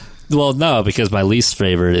 Well, no, because my least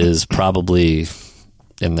favorite is probably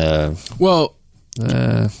in the... Well,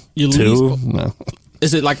 your two? least... No.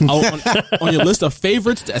 Is it like on your list of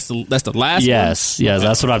favorites? That's the last one? Yes,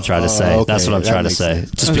 that's what I'm trying to say. Okay. That's what I'm trying to say.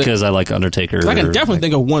 Just because I like Undertaker. I can definitely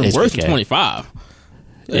think of one worse than 25.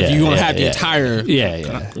 If you're going to have the entire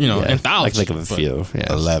anthology. I can think of a few.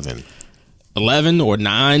 Yeah. 11 or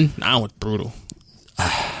 9. 9 was brutal.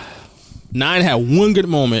 9 had one good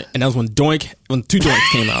moment, and that was when two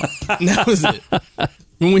Doinks came out. And that was it.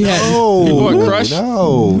 When we had Crush.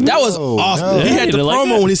 That was awesome. He had the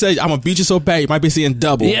promo when he said, I'm going to beat you so bad, you might be seeing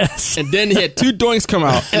double. Yes. And then he had two Doinks come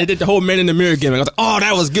out, and they did the whole Man in the Mirror gimmick. I was like, oh,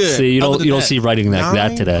 that was good. See, you don't see writing like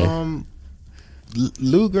that today.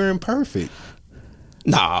 Luger and Perfect.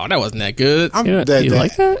 No, that wasn't that good. You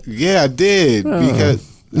like that? Yeah, I did. Because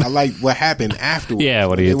I like what happened afterwards. Yeah,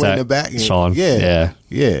 what he went in the back. Shawn. Yeah.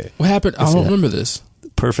 What happened? I don't remember this.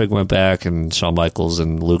 Perfect went back, and Shawn Michaels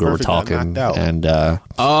and Luger were talking. And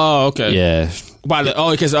okay. Yeah.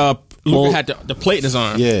 Because Luger had the plate in his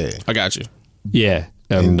arm. Yeah. I got you. Yeah.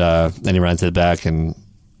 And then he ran to the back, and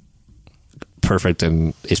Perfect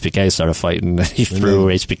and HBK started fighting. He threw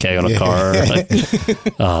HBK on a car.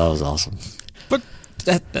 That was awesome. But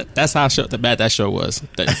that's how bad that show was.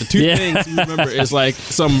 The two things you remember is like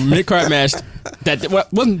some mid-card match that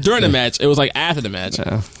wasn't during the match. It was like after the match.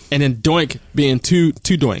 Yeah. And then Doink being two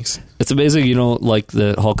Doinks. It's amazing you don't like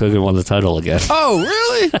that Hulk Hogan won the title again. Oh,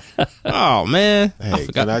 really? Oh, man. Hey,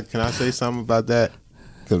 can I say something about that?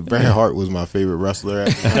 Because Bret Hart was my favorite wrestler.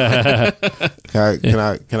 Can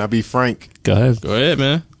I be frank? Go ahead,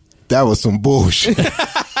 man. That was some bullshit.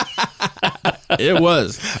 It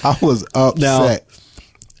was. I was upset.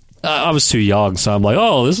 I was too young, so I'm like,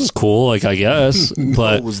 oh, this is cool, like, I guess.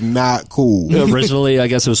 But it was not cool. Originally, I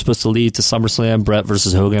guess it was supposed to lead to SummerSlam, Bret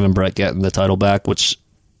versus Hogan, and Bret getting the title back, which,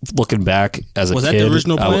 looking back as a kid... Was that the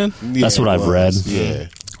original plan? That's what I've read. Yeah.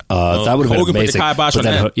 That would have been amazing. Put the kibosh on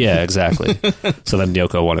that. Yeah, exactly. So then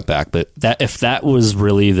Yoko won it back. But if that was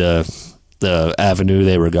really the avenue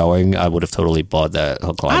they were going, I would have totally bought that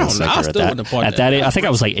Hook, Line, and Sinker at that age. I think I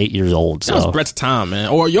was like 8 years old. That was Bret's time, man,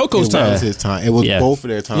 or Yoko's time. It was his time. It was both of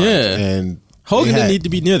their times. Yeah, and Hogan didn't need to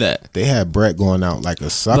be near that. They had Bret going out like a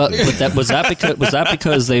sucker. But was that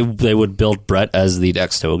because they would build Bret as the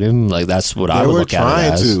next Hogan? Like that's what I would look at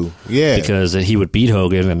it as. Yeah, because he would beat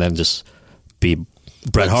Hogan and then just be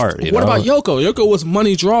Bret Hart. What about Yoko? Yoko was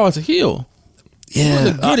money draw as a heel. He was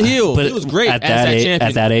a good heel. But he was great at as that age, champion.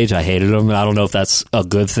 At that age, I hated him. I don't know if that's a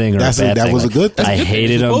good thing or a bad thing. That was a good thing. I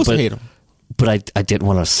hated him, hate him. but I didn't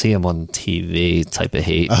want to see him on TV type of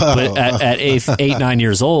hate. But at 8, 9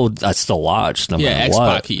 years old, I still watched no matter X-Pac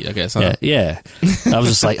what. heat, I guess. Huh? Yeah. I was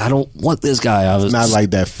just like, I don't want this guy. I was not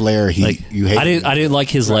like that Flair heat. Like, you hate. I didn't like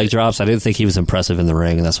his leg drops. I didn't think he was impressive in the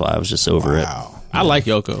ring, and that's why I was just over it. I like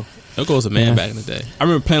Yoko. Yoko was a man back in the day. I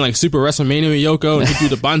remember playing like Super WrestleMania with Yoko, and he'd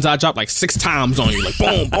do the banzai drop like 6 times on you, like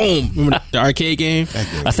boom, boom. Remember the arcade game?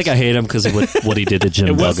 I think I hate him because of what he did to Jim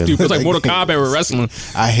It was Duggan. stupid. It was like Mortal Kombat with wrestling.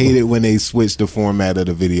 I hate it when they switched the format of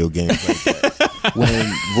the video games like that.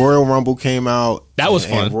 When Royal Rumble came out, that was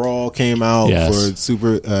fun. And Raw came out for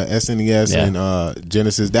Super SNES and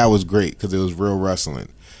Genesis. That was great because it was real wrestling.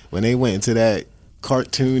 When they went into that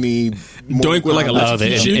cartoony doink with like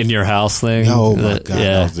a in your house thing. Oh my god!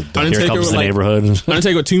 Yeah. That was the Here comes the neighborhood.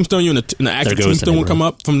 Undertaker with Tombstone, you and the actual Tombstone would come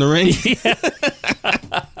up from the ring.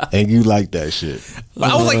 And you like that shit.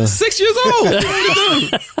 I was like 6 years old.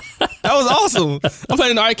 That was awesome. I'm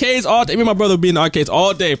playing in the arcades all day. Me and my brother would be in the arcades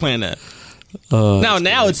all day playing that.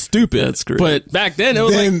 Now it's stupid. That's great. But back then it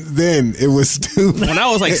was then it was stupid. When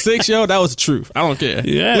I was like 6, that was the truth. I don't care.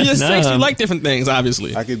 Yeah, when you're 6, you like different things.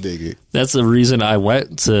 Obviously, I could dig it. That's the reason I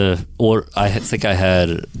went to, or I think I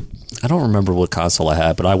had. I don't remember what console I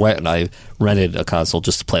had, but I went and I rented a console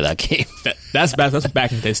just to play that game. That's back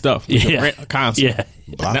in the day stuff. Rent a console. Yeah,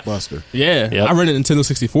 Blockbuster. Yeah, I rented Nintendo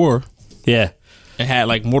 64. Yeah. It had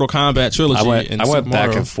like Mortal Kombat trilogy. I went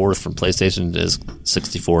back and forth from PlayStation to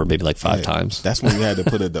 64 maybe like 5 times. That's when you had to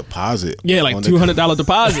put a deposit. Yeah, like $200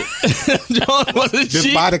 deposit. John wasn't just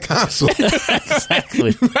cheap. buy the console.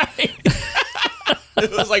 Exactly. Right.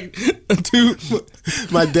 It was like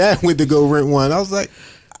My dad went to go rent one. I was like,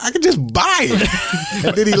 I could just buy it.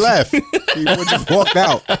 And then he left. He just walked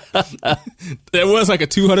out. There was like a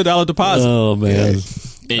 $200 deposit. Oh man.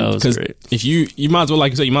 That was great. If you might as well,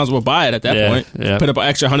 like you said, you might as well buy it at that point. Yeah. Put up an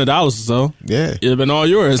extra $100 or so. Yeah, it'd have been all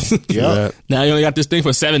yours. Yeah. Now you only got this thing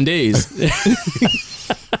for 7 days.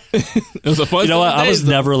 It was a fun. You know what? I was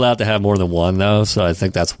never allowed to have more than one though, so I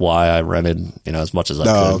think that's why I rented. As much as I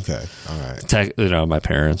could. Oh, okay, all right. My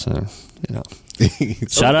parents,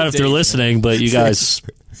 shout out if they're listening, but you guys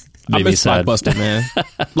made me sad. Blockbuster, man.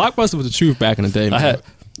 Blockbuster was the truth back in the day. Man.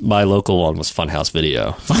 My local one was Funhouse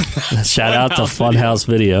Video. Shout out to Funhouse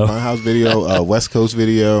Video. Funhouse Video, West Coast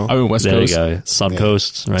Video. I mean West Coast. There you go.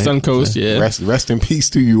 Suncoast, right? Suncoast, yeah. Rest in peace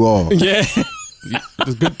to you all. Yeah. It's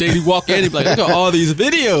a good day to walk in and be like, look at all these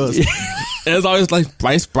videos. And it's always like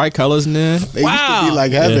bright colors in there. They used to be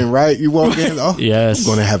like heaven, right? You walk in, yes. I'm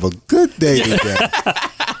going to have a good day today.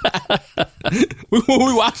 What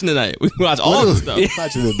we watching tonight? We watch all the stuff.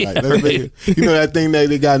 Watching tonight. You know that thing that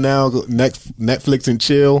they got now, Netflix and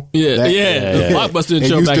chill? Yeah. Blockbuster and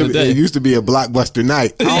chill back in the day. It used to be a Blockbuster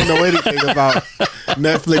night. I don't know anything about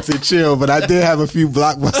Netflix and chill, but I did have a few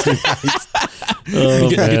Blockbuster nights.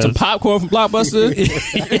 Get some popcorn from Blockbuster.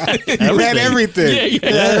 You had everything. Yeah.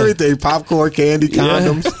 Everything. Popcorn, candy,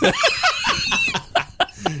 condoms.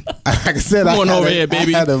 Like I said, I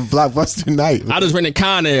had a Blockbuster night. I just rented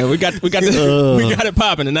Con Air. We got it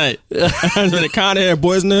popping tonight. I just rented Con Air,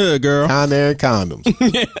 Boys in the Hood, girl. Con Air and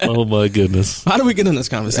condoms. Oh my goodness! How do we get in this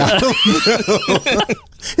conversation?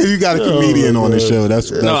 If you got a comedian on the show,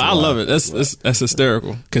 that's I love it. That's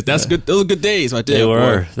hysterical because that's good. Those are good days right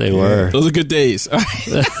there. They were. Those are good days. All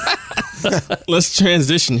right. Let's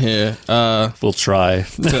transition here. We'll try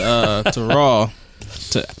to Raw.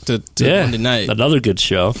 To Monday night. Another good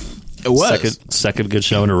show. It was. Second good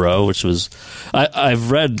show in a row, which was...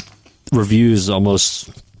 I've read reviews almost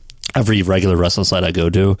every regular wrestling site I go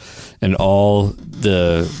to, and all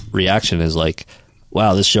the reaction is like,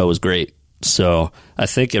 wow, this show was great. So I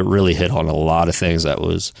think it really hit on a lot of things that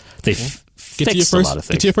was... They fixed a lot of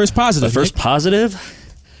things. Get to your first positive. The first positive?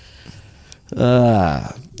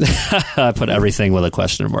 I put everything with a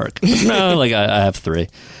question mark. No, like I have 3.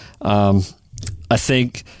 I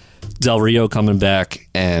think Del Rio coming back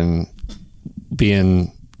and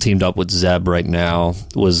being teamed up with Zeb right now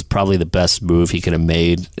was probably the best move he could have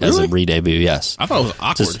made as a re-debut. Yes. I thought it was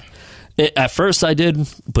awkward. At first I did,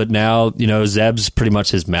 but now, Zeb's pretty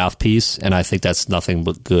much his mouthpiece, and I think that's nothing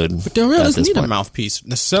but good. But Del Rio doesn't need a mouthpiece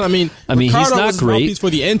necessarily. I mean, he's not was great. A mouthpiece for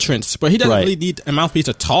the entrance, but he doesn't really need a mouthpiece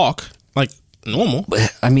to talk like normal.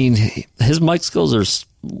 I mean, his mic skills are...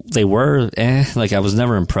 They were like I was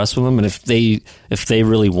never impressed with him, and if they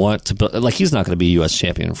really want to build, like he's not going to be U.S.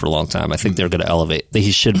 champion for a long time. I think they're going to elevate.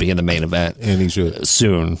 He should be in the main event, and he should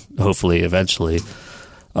soon, hopefully, eventually.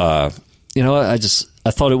 you know, I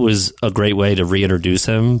thought it was a great way to reintroduce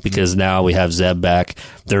him because now we have Zeb back.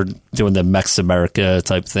 They're doing the Mex America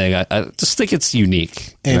type thing. I just think it's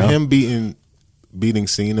unique. And him beating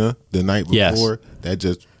Cena the night before,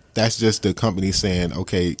 that's just the company saying,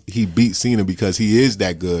 okay, he beat Cena because he is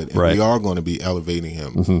that good, and we are going to be elevating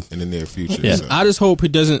him in the near future. Yeah. So. I just hope he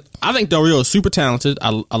doesn't. I think Del Rio is super talented.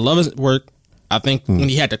 I love his work. I think when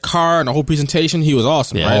he had the car and the whole presentation, he was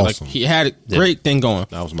awesome, right? Awesome. Like he had a great thing going.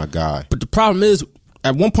 That was my guy. But the problem is,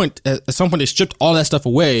 at some point, they stripped all that stuff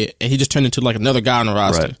away, and he just turned into like another guy on the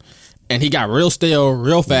roster. Right. And he got real stale,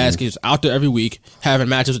 real fast. He was out there every week, having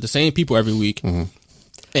matches with the same people every week, and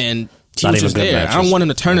he was just there. Matches. I don't want him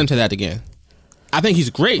to turn into that again. I think he's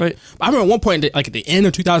great. Right. I remember at one point, like at the end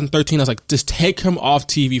of 2013, I was like, just take him off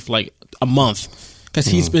TV for like a month because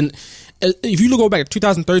he's been. If you go back to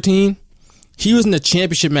 2013. He was in the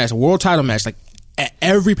championship match, world title match, like at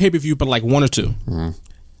every pay-per-view but like one or two.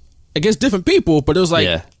 Against different people, but it was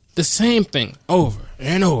like the same thing over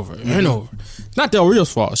and over and over. It's not Del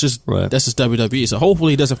Rio's fault. It's just that's just WWE. So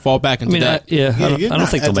hopefully he doesn't fall back into that. I don't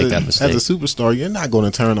think they'll make that mistake. As a superstar, you're not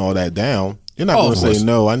going to turn all that down. You're not going to say,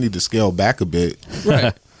 no, I need to scale back a bit.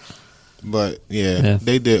 Right. But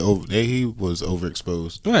they did. He was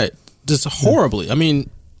overexposed. Right. Just horribly. I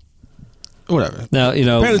mean... Whatever. Now, you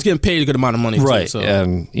know, apparently he's getting paid a good amount of money, right? Too, so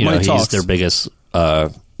and you know, he's their biggest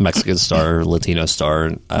Mexican star, Latino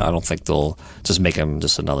star. I don't think they'll just make him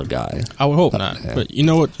just another guy. I would hope not. But you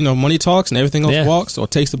know what? You know, money talks and everything else walks, or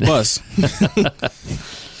takes the bus.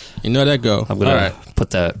 You know that go. I'm gonna put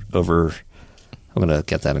that over. I'm gonna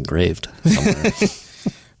get that engraved somewhere.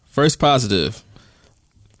 First positive.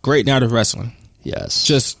 Great night of wrestling. Yes.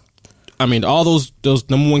 Just, I mean, all those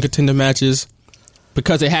number one contender matches.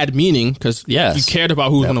 Because it had meaning, because you cared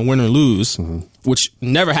about who was going to win or lose, which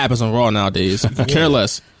never happens on Raw nowadays. You care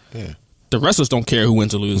less. Yeah. The wrestlers don't care who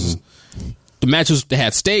wins or loses. The matches, they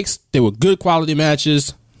had stakes. They were good quality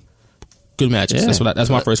matches. Good matches. Yeah. That's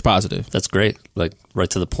my first positive. That's great. Like, right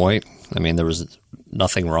to the point. I mean, there was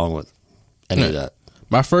nothing wrong with any of that.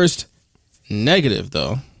 My first negative,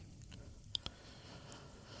 though.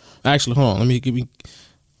 Actually, hold on.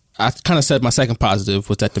 I kind of said my second positive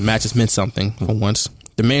was that the matches meant something for once.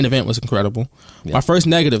 The main event was incredible. Yeah. My first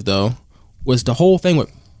negative, though, was the whole thing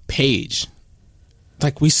with Paige.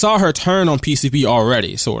 Like, we saw her turn on PCB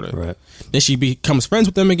already, sort of. Right. Then she becomes friends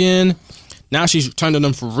with them again. Now she's turned on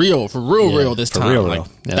them for real this time. Real. Like,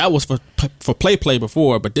 that was for play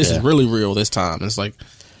before, but this is really real this time. And it's like,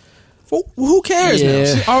 well, who cares now?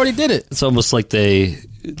 She already did it. It's almost like they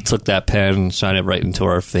took that pen, shine it right into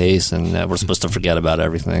our face, and we're supposed to forget about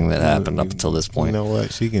everything that happened up until this point. You know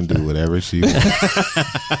what? She can do whatever she wants.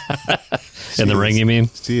 In the ring, you mean?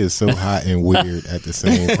 She is so hot and weird at the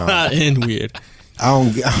same time. Hot and weird.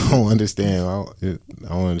 I don't understand. I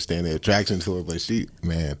don't understand the attraction to her, but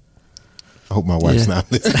man, I hope my wife's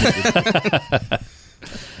not listening.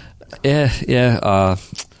 Yeah.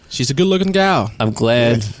 She's a good-looking gal. I'm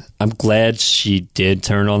glad. Yeah. I'm glad she did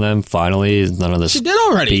turn on them finally. None of this. She did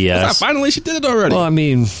already. BS. Finally, she did it already. Well, I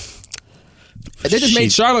mean, they just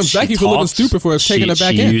made Charlotte and Becky for looking stupid for taking her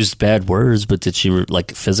back in. She used bad words, but did she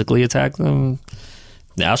like physically attack them?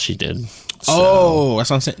 Now she did. So,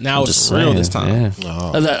 that's what I'm saying. Now it's real this time. Yeah.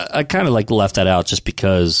 Oh. I kind of like left that out just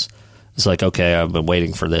because it's like, okay, I've been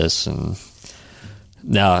waiting for this, and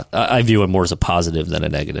now I view it more as a positive than a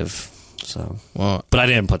negative. So, but I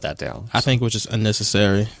didn't put that down. I think it was just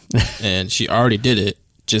unnecessary, and she already did it.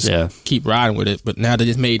 Just keep riding with it. But now they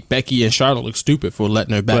just made Becky and Charlotte look stupid for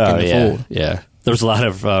letting her back in the fold. Yeah, there was a lot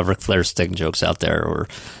of Ric Flair Sting jokes out there,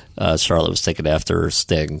 where Charlotte was taking after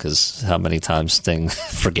Sting because how many times Sting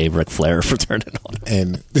forgave Ric Flair for turning on him,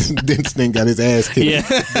 and then Sting got his ass kicked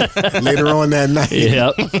later on that night.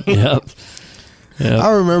 Yep.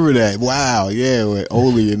 I remember that. Wow, with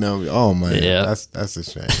Ole and them. Oh man, that's a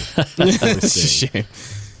shame. That's a shame.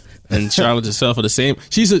 And Charlotte just fell for the same.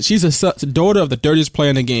 She's a daughter of the dirtiest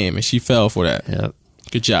player in the game, and she fell for that. Yep.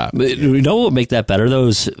 Good job. But you know what would make that better though?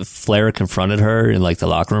 Is Flair confronted her in like the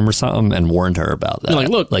locker room or something and warned her about that. Like,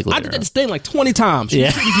 look, I did that to Sting like 20 times.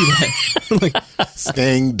 Yeah. Like,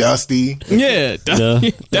 Sting, Dusty. Yeah,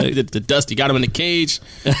 the Dusty got him in the cage.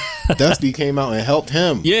 Dusty came out and helped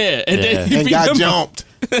him. Yeah, and then he got jumped.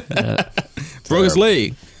 Broke his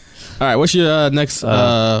leg. All right, what's your next?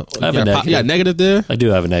 I have a negative. Negative there. I do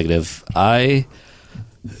have a negative. And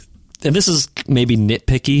this is maybe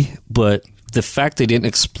nitpicky, but the fact they didn't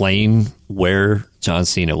explain where John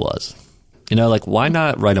Cena was. You know, like, why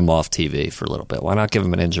not write him off TV for a little bit? Why not give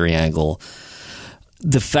him an injury angle?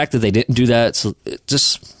 The fact that they didn't do that, so it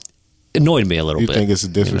just annoyed me a little bit. You think it's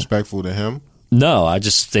disrespectful to him? No, I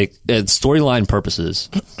just think storyline purposes.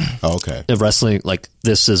 Okay. If wrestling, like,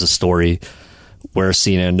 this is a story where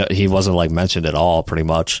Cena, he wasn't like mentioned at all, pretty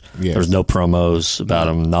much. Yeah. There was no promos about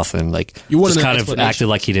him, nothing. Like, just kind of acted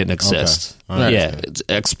like he didn't exist. Okay. Right. Yeah,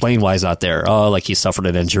 explain why he's not there. Oh, like he suffered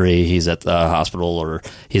an injury, he's at the hospital, or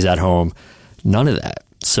he's at home. None of that.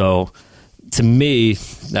 So, to me,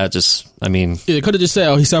 that just, I mean, they could have just said,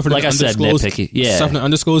 "Oh, he suffered like an suffered an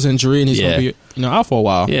undisclosed injury, and he's going to be, out for a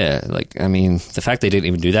while." Yeah, like, I mean, the fact they didn't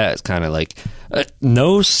even do that is kind of like,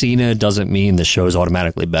 no Cena doesn't mean the show is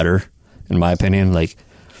automatically better. In my opinion, like,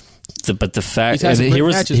 but the fact, and here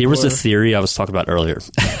was the theory I was talking about earlier.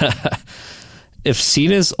 If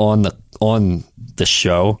Cena's on the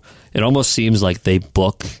show, it almost seems like they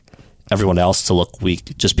book everyone else to look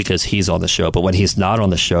weak just because he's on the show. But when he's not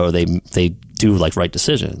on the show, they do like right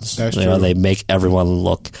decisions. That's true. They make everyone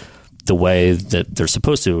look the way that they're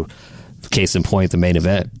supposed to. Case in point, the main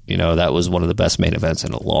event. That was one of the best main events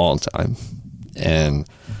in a long time, and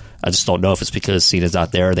I just don't know if it's because Cena's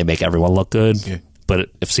not there. They make everyone look good. Yeah.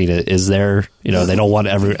 But if Cena is there, they don't want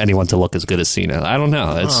anyone to look as good as Cena. I don't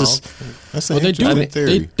know. It's that's an interesting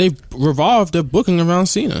theory. They revolve their booking around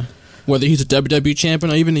Cena, whether he's a WWE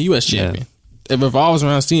champion or even the US champion. Yeah. It revolves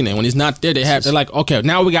around Cena. When he's not there, they're like, okay,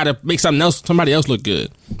 now we got to make somebody else look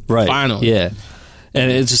good. Right. Finally. Yeah.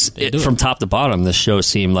 And it's just from top to bottom, this show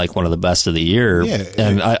seemed like one of the best of the year. Yeah.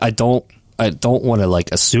 And I don't want to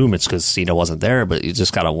like assume it's because Cena wasn't there, but you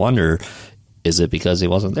just gotta wonder, is it because he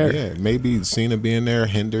wasn't there? Yeah, maybe Cena being there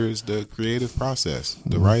hinders the creative process,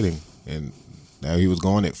 the writing, and now he was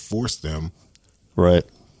gone. It forced them, right,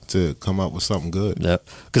 to come up with something good. Yeah,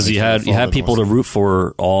 because you had people to root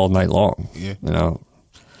for all night long. Yeah, So.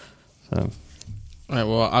 All right.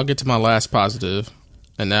 Well, I'll get to my last positive,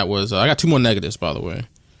 and that was I got 2 more negatives, by the way,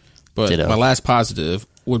 but my last positive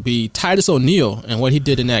would be Titus O'Neil and what he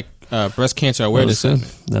did in that breast cancer awareness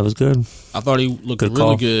segment. That was good. I thought he looked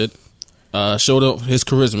really good. Showed up his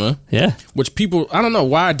charisma. Yeah. Which people, I don't know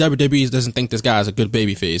why WWE doesn't think this guy is a good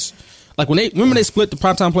babyface. Like remember they split the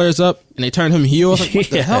primetime players up and they turned him heel? I was like, what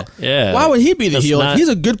the hell? Yeah. Why would he be the heel? He's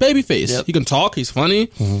a good babyface. Yep. He can talk. He's funny.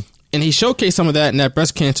 Mm-hmm. And he showcased some of that in that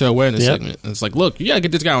breast cancer awareness segment. And it's like, look, you got to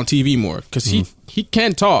get this guy on TV more because he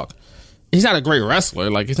can talk. He's not a great wrestler.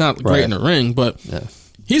 Like, he's not great in the ring, but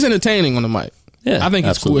he's entertaining on the mic. Yeah, I think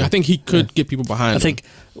it's cool. I think he could get people behind him. I think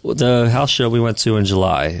the house show we went to in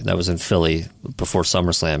July, that was in Philly before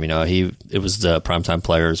SummerSlam, it was the primetime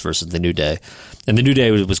players versus the New Day. And the New Day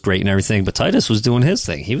was great and everything, but Titus was doing his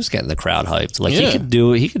thing. He was getting the crowd hyped. Like, he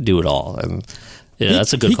could do it all. And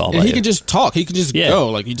that's a good call. He could just talk. He could just go.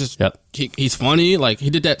 Like, he's funny. Like, he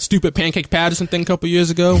did that stupid Pancake Patterson thing a couple years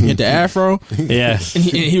ago. He had the afro. Yeah. And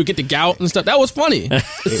he would get the gout and stuff. That was funny.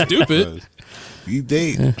 It's stupid.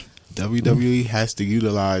 WWE has to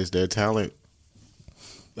utilize their talent.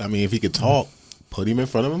 I mean, if he could talk, put him in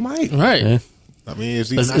front of a mic. Right. Yeah. I mean,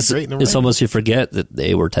 he's not great in the ring. It's almost you forget that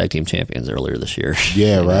they were tag team champions earlier this year.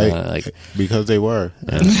 Yeah, right. Because they were.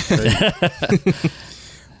 Yeah.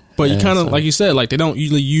 But you kind of, like you said, like, they don't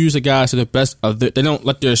usually use the guys to the best of they don't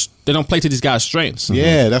play to these guys' strengths.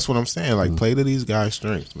 Yeah, that's what I'm saying. Like, play to these guys'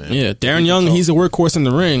 strengths, man. Yeah, Darren Young, he's a workhorse in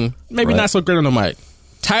the ring. Maybe not so great on the mic.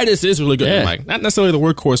 Titus is really good on the mic. Not necessarily the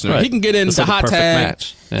workhorse in the ring. He can get in the hot tag.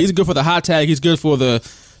 Yeah. He's good for the hot tag. He's good for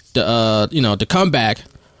the comeback.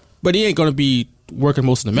 But he ain't going to be working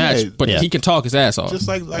most of the match. But he can talk his ass off. Just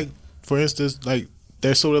like for instance, like,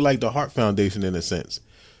 they're sort of like the Hart Foundation in a sense.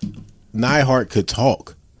 Neidhart could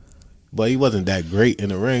talk, but he wasn't that great in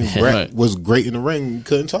the ring. Brett was great in the ring,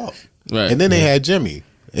 couldn't talk. Right. And then they had Jimmy,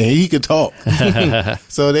 and he could talk.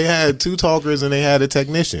 So they had 2 talkers and they had a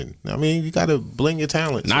technician. I mean, you got to bling your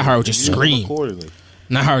talent. Neidhart would just scream.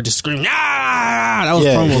 Neidhart would just scream. Ah! That was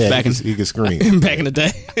promos back in. He could scream back in the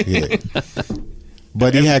day. Yeah.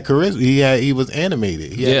 But he had charisma. He was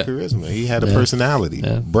animated. He had charisma. He had a personality.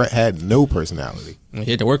 Yeah. Brett had no personality. He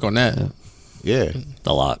had to work on that. Yeah.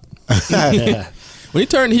 A lot. When he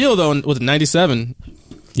turned heel, though, with 97,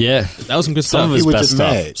 that was some good stuff. Some of his best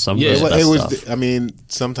stuff. Stuff. I mean,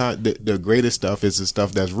 sometimes the greatest stuff is the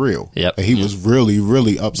stuff that's real. Yep. And he was really,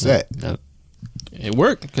 really upset. Yep. It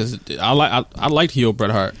worked because I liked heel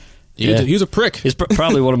Bret Hart. He was a prick. He's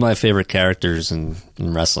probably one of my favorite characters in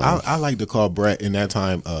wrestling. I like to call Bret in that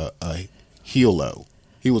time a heel-o.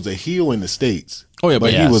 He was a heel in the States. Oh yeah,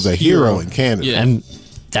 but he was a hero in Canada. Yeah. And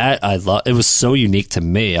that I love. It was so unique to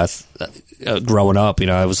me. Growing up,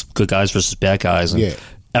 I was good guys versus bad guys, and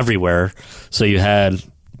everywhere. So you had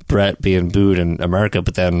Bret being booed in America,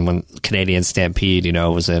 but then when Canadian Stampede,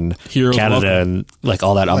 was in Canada and like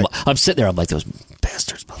all that, I'm sitting there. I'm like, those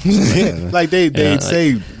bastards, Like they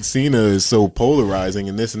say Cena is so polarizing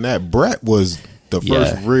and this and that. Bret was the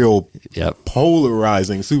first real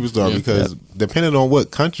polarizing superstar because depending on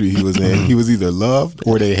what country he was in, he was either loved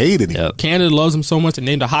or they hated him. Canada loves him so much they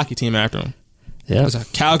named a hockey team after him. Yeah, it's a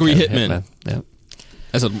Calgary Hitmen. Yep.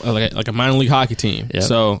 That's like a minor league hockey team. Yep.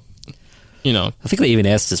 So, you know, I think they even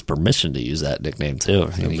asked his permission to use that nickname too.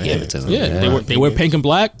 And he gave it to them. Yeah, they wear pink and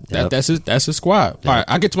black. That's his squad. Yep. All right,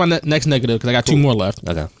 I'll get to my next negative because I got two more left.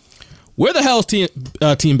 Okay. Where the hell is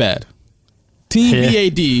Team Bad? Team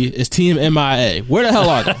BAD is Team MIA. Where the hell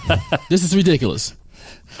are they? This is ridiculous.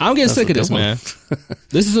 I'm getting sick of this, man.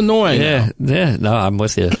 This is annoying. Yeah. No, I'm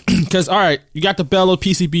with you. Because, all right, you got the Bella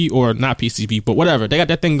PCB, or not PCB, but whatever. They got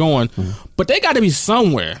that thing going. But they got to be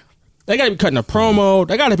somewhere. They got to be cutting a promo.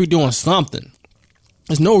 They got to be doing something.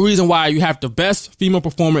 There's no reason why you have the best female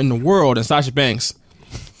performer in the world in Sasha Banks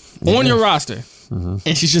on your roster,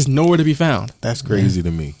 and she's just nowhere to be found. That's crazy to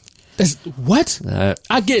me. What?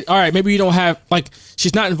 I get, all right, maybe you don't have, like,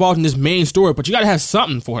 she's not involved in this main story, but you got to have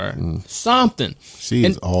something for her. Something. She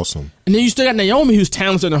is awesome. And then you still got Naomi, who's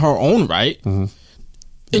talented in her own right. And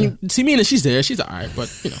Tamina, she's there. She's all right,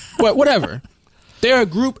 but, you know, whatever. They're a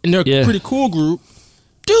group, and they're a pretty cool group.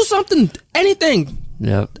 Do something. Anything.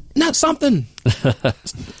 Yeah. Not something.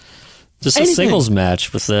 Just anything. A singles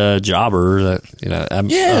match with a jobber that, you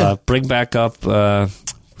know, bring back up,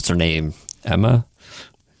 what's her name? Emma?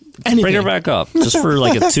 Anything. Bring her back up just for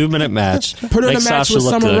like a 2-minute match. Put her in a match with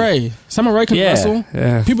Summer Rae. Summer Rae can wrestle.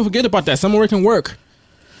 Yeah. People forget about that. Summer Rae can work.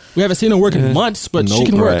 We haven't seen her work in months, but she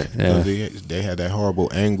can work. Yeah. They had that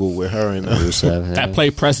horrible angle with her and that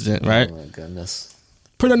played precedent, right? Oh my goodness.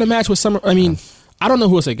 Put her in a match with Summer. I mean, I don't know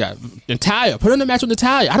who else they got. Natalya. Put her in a match with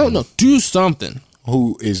Natalya. I don't know. Do something.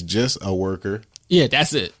 Who is just a worker? Yeah,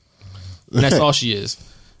 that's it. And that's all she is.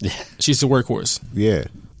 She's a workhorse. Yeah,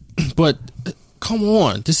 but. Come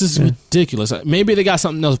on, this is ridiculous. Maybe they got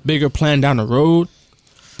something else bigger planned down the road,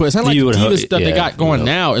 but it's not like the Diva stuff they got going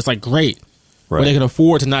now. It's like great, where they can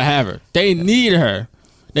afford to not have her. They need her.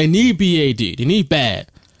 They need BAD. They need Bad.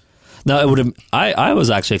 No, it would have. I was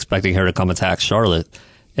actually expecting her to come attack Charlotte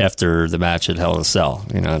after the match at Hell in a Cell.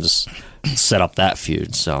 You know, just set up that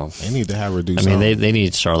feud. So they need to have her do. I mean, they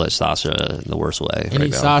need Charlotte Sasha in the worst way. They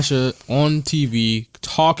need Sasha on TV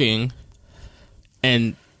talking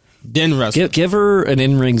and. Then wrestle. Give her an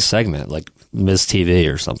in-ring segment like Miss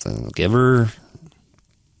TV or something. Give her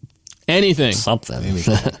anything. Something.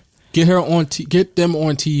 Get her on. Get them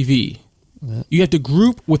on TV. Yeah. You have to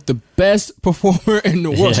group with the best performer in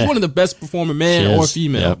the world. She's one of the best performer, man or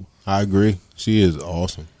female. Yep. I agree. She is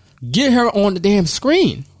awesome. Get her on the damn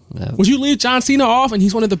screen. Yep. Would you leave John Cena off and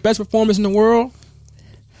he's one of the best performers in the world?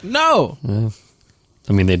 No. Yeah.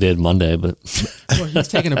 I mean, they did Monday, but well, he's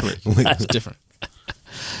taking a break. It's different.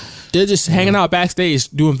 They're just hanging out backstage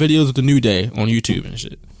doing videos of the New Day on YouTube and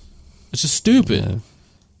shit. It's just stupid. Yeah.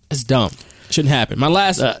 It's dumb. Shouldn't happen. My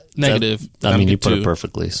last negative. I mean, you put it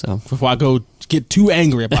perfectly. So before I go get too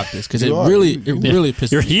angry about this, because it really pisses me.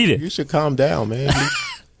 You're heated. You should calm down, man.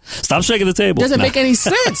 Stop shaking the table. It doesn't make any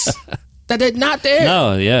sense that they're not there.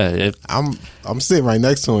 No, yeah. I'm sitting right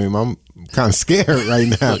next to him. I'm kind of scared right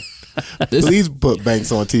now. Please put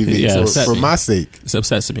Banks on TV for my sake. It's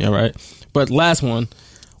upsets me. All right, but last one.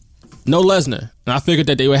 No Lesnar. And I figured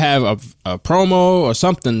that they would have a promo or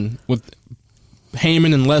something with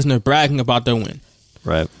Heyman and Lesnar bragging about their win.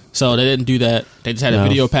 Right. So they didn't do that. They just had a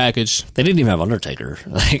video package. They didn't even have Undertaker.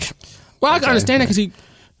 Well, I can understand that because he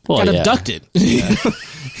got abducted. Yeah.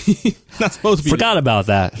 Not supposed to be. Forgot about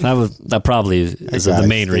that. That probably is the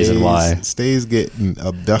main reason why. Stays getting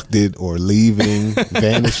abducted or leaving,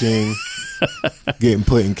 vanishing, getting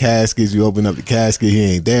put in caskets. You open up the casket,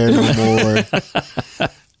 he ain't there no more.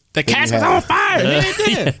 The casket's on fire.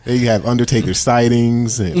 Then you have Undertaker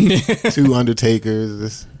sightings and 2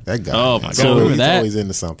 Undertakers. That guy. Oh, my God. He's always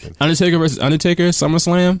into something. Undertaker versus Undertaker,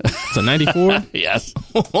 SummerSlam. It's a 94. Yes.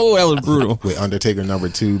 Oh, that was brutal. With Undertaker number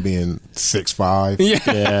 2 being 6'5".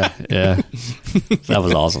 Yeah. That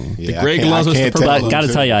was awesome. The gray gloves was the purple. I got to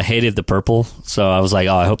tell you, I hated the purple. So I was like,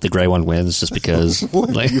 I hope the gray one wins just because.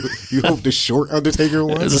 You hope the short Undertaker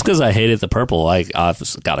wins? Just because I hated the purple. I've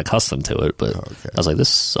got accustomed to it, but I was like, this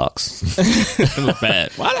sucks. It was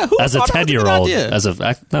bad. As a 10-year-old.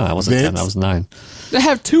 No, I wasn't 10. I was 9. They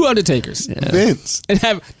have 2 Undertakers. Yeah. Vince. And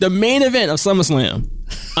have the main event of SummerSlam.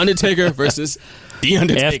 Undertaker versus The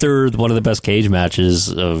Undertaker. After one of the best cage matches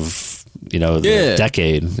of, the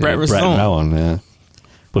decade. Brett and Owen,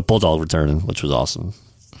 with Bulldog returning, which was awesome.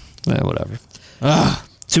 Yeah, whatever.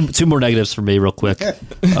 Two more negatives for me real quick.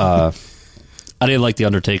 I didn't like the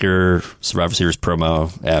Undertaker Survivor Series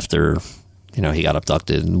promo after, he got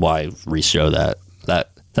abducted, and why re-show that.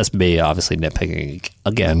 That's me, obviously nitpicking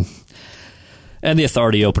again. And the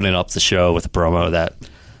Authority opening up the show with a promo that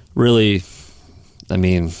really, I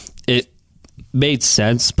mean, it made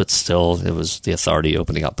sense, but still, it was the Authority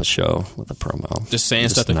opening up a show with a promo. Just saying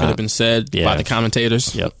stuff that could have been said by the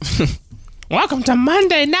commentators. Yep. Welcome to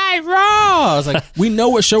Monday Night Raw. It's like, we know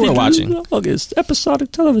what show we're watching. The longest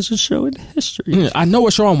episodic television show in history. Yeah, I know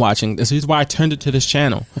what show I'm watching. This is why I turned it to this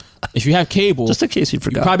channel. If you have cable, just in case you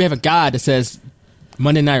forgot, you probably have a guide that says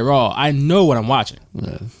Monday Night Raw. I know what I'm watching.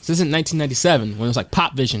 Yeah. This isn't 1997 when it was like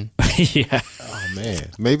Pop Vision. Yeah. Oh man,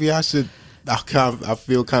 maybe I should. I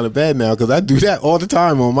feel kind of bad now because I do that all the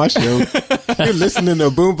time on my show. You're listening to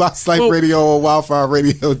Boombox Life Radio or Wildfire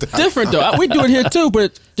Radio. Different though. We do it here too,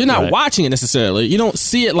 but you're not watching it necessarily. You don't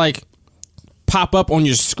see it like pop up on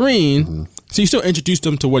your screen. So you still introduce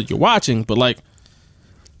them to what you're watching, but like,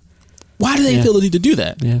 why do they feel the need to do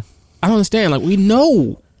that? Yeah, I don't understand. Like, we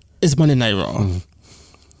know it's Monday Night Raw.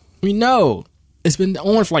 We know it's been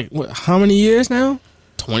on for like how many years now?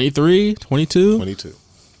 23, 22? 22.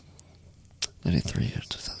 23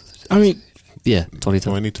 years. I mean, yeah,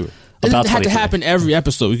 22. It doesn't have to happen every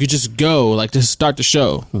episode. You could just go, like, just start the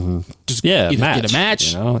show. Just either get a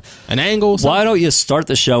match, an angle. Something. Why don't you start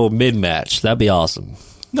the show mid-match? That'd be awesome.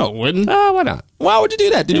 No, it wouldn't. Why not? Why would you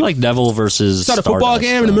do that? Did you like Neville versus start a football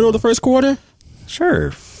game in the middle of the first quarter?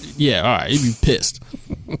 Sure. Yeah, all right. You'd be pissed.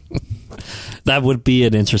 That would be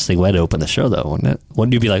an interesting way to open the show, though, wouldn't it?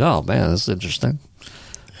 Wouldn't you be like, oh, man, this is interesting?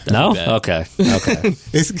 No? Okay.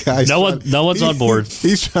 This guy's no one's on board.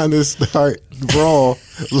 He's trying to start Raw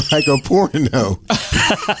like a porno.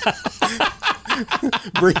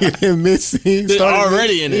 Bringing in mid-scene. They're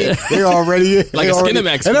already in it. They're already in. Like a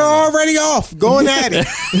Skinemax porno. And they're already off, going at it.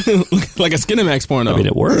 Like a Skinemax porno. I mean,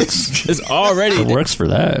 it works. It's already It works for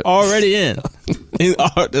that. Already in.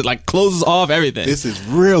 It like closes off everything. This is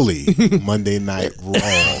really Monday Night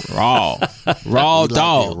Raw. Raw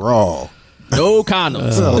dog. Raw. No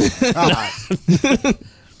condoms.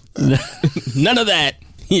 None of that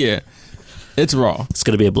here. It's Raw. It's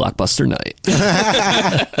going to be a blockbuster night.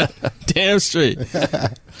 Damn straight.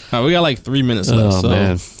 Right, we got like 3 minutes left. Oh,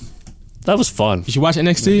 man. That was fun. Did you watch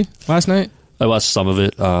NXT last night? I watched some of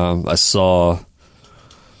it. I saw...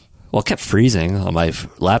 Well, it kept freezing on my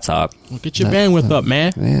laptop. Well, get your bandwidth up,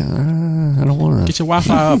 man. Yeah, I don't want to. Get your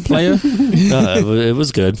Wi-Fi up, player. It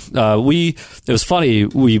was good. It was funny.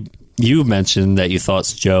 You mentioned that you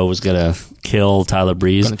thought Joe was going to kill Tyler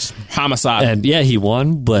Breeze. Homicide. And yeah, he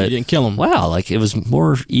won, but... He didn't kill him. Wow, like it was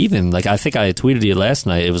more even. Like I think I tweeted you last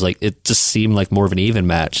night. It was like, it just seemed like more of an even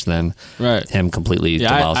match than him completely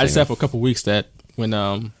demolishing I said for a couple of weeks that when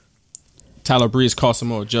Tyler Breeze called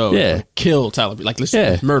Samoa Joe, kill Tyler Breeze. Like,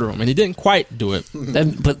 let's murder him. And he didn't quite do it.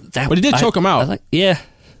 But he did choke him out. Yeah,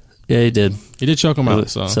 he did. He did choke him out.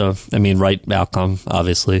 So, I mean, right outcome,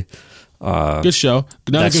 obviously. Good show.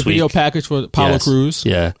 Another good video package for Apollo Crews.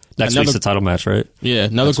 Yeah. Next week's the title match, right? Yeah.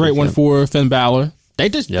 Another great one for Finn Balor. They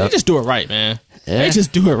just do it right, man. Yeah. They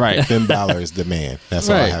just do it right. Finn Balor is the man. That's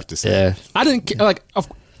all I have to say. Yeah.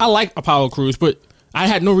 I like Apollo Crews, but I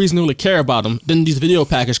had no reason to really care about him. Then these video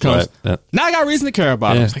package comes. Right. Yeah. Now I got reason to care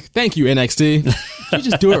about him. It's like, thank you, NXT. You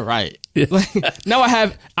just do it right. Like, now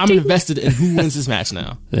I'm invested in who wins this match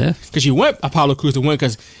now. Yeah. Because you want Apollo Crews to win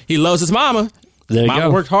because he loves his mama. There you Mama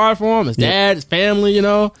go. worked hard for him. His dad, his family,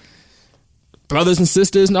 brothers and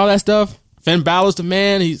sisters and all that stuff. Finn Balor's the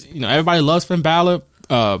man. He's, everybody loves Finn Balor.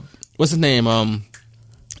 What's his name?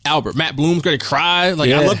 Albert. Matt Bloom's going to cry.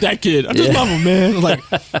 Like, I love that kid. I just love him, man. Like,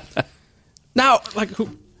 now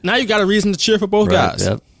you got a reason to cheer for both guys.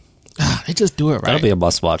 Yep. They just do it right. That'll be a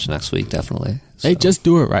must watch next week, definitely. So. They just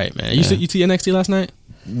do it right, man. You see NXT last night?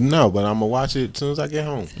 No, but I'm going to watch it as soon as I get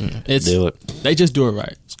home. Do it. They just do it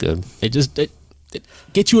right. It's good. They just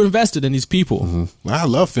get you invested in these people. Mm-hmm. I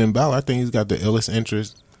love Finn Balor. I think he's got the illest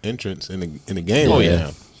entrance in the game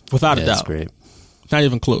now. Without a doubt. That's great. Not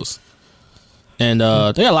even close. And they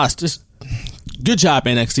got a lot. Just good job,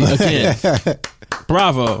 NXT. Again,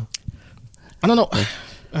 bravo. I don't know.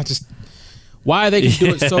 Why they can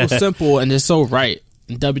do it so simple and it's so right.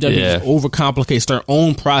 And WWE just overcomplicates their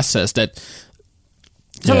own process that.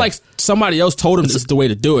 It's not like somebody else told them this is the way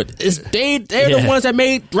to do it. They're the ones that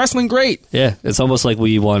made wrestling great. Yeah, it's almost like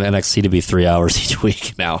we want NXT to be 3 hours each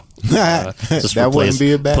week now. Just that wouldn't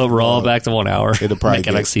be a bad. Put Raw back to 1 hour. It'll probably make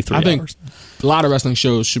NXT 3 hours. I think hours. A lot of wrestling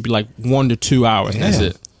shows should be like 1 to 2 hours. And that's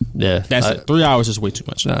it. Yeah, that's it. 3 hours is way too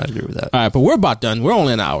much. No, I agree with that. All right, but we're about done. We're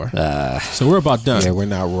only an hour, so we're about done. Yeah, we're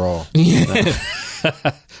not Raw.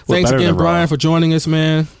 Thanks again, Brian, for joining us,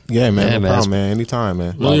 man. Yeah, man. No problem, man. Anytime,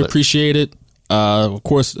 man. Really appreciate it. Of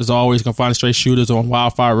course, as always, you can find Straight Shooters on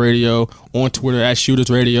Wildfire Radio, on Twitter at Shooters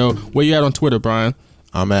Radio. Where you at on Twitter, Brian?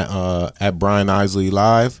 I'm at Brian Isley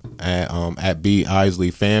Live, at B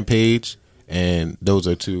Isley fan page, and those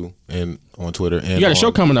are two on Twitter. And you got a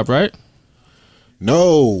show coming up, right?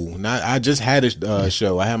 No, I just had a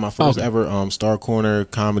show. I had my first ever Star Corner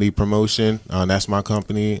comedy promotion. That's my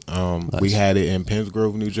company. Nice. We had it in Penns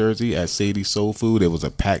Grove, New Jersey at Sadie's Soul Food. It was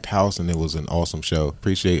a packed house, and it was an awesome show.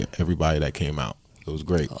 Appreciate everybody that came out. It was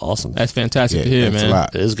great. Awesome. That's fantastic to hear, man. A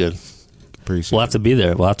lot. It is good. Appreciate We'll have to be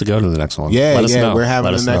there. We'll have to go to the next one. Yeah, we're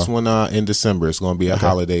having the next one in December. It's going to be a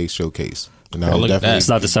holiday showcase. And it's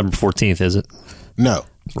not December 14th, is it? No.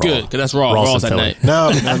 Raw. Good, because that's Raw. Raw's that night. No.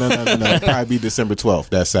 It'll probably be December 12th.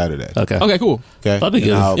 That's Saturday. Okay, cool. Okay, that'd be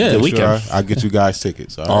good. The weekend. I'll get you guys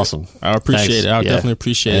tickets. Awesome. I appreciate it. I definitely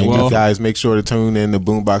appreciate it. Well, you guys make sure to tune in the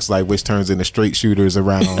Boombox Light, which turns into Straight Shooters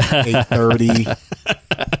around 8:30.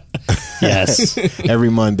 Yes.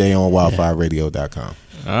 Every Monday on wildfireradio.com.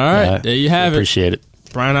 All right. There you have Appreciate it.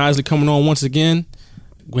 Brian Isley coming on once again.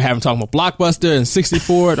 We haven't talked about Blockbuster and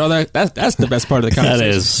 64 and all that. That's the best part of the conversation.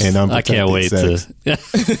 That is. And I can't wait to.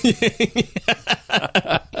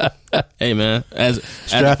 Hey, man. As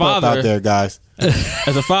a father up out there, guys.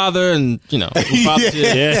 As a father, and we know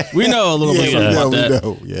a little bit something about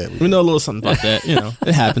that. We know a little something about that.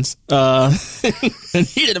 It happens. In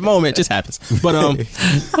heat of the moment, it just happens. But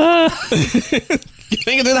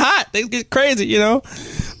things get hot. Things get crazy.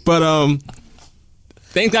 But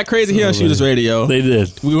things got crazy here on Shooters Radio. They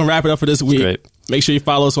did. We're gonna wrap it up for this week. Make sure you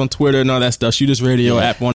follow us on Twitter and all that stuff. Shooters Radio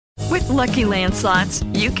app one. With Lucky Land Slots,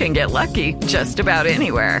 you can get lucky just about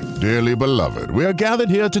anywhere. Dearly beloved, we are gathered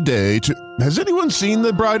here today to... Has anyone seen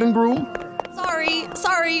the bride and groom?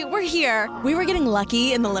 Sorry, we're here. We were getting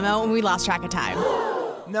lucky in the limo and we lost track of time.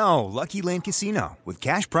 No, Lucky Land Casino, with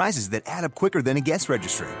cash prizes that add up quicker than a guest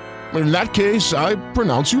registry. In that case, I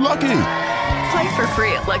pronounce you lucky. Play for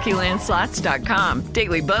free at LuckyLandSlots.com.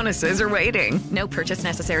 Daily bonuses are waiting. No purchase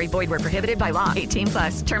necessary. Void where prohibited by law.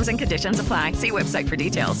 18+. Terms and conditions apply. See website for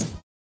details.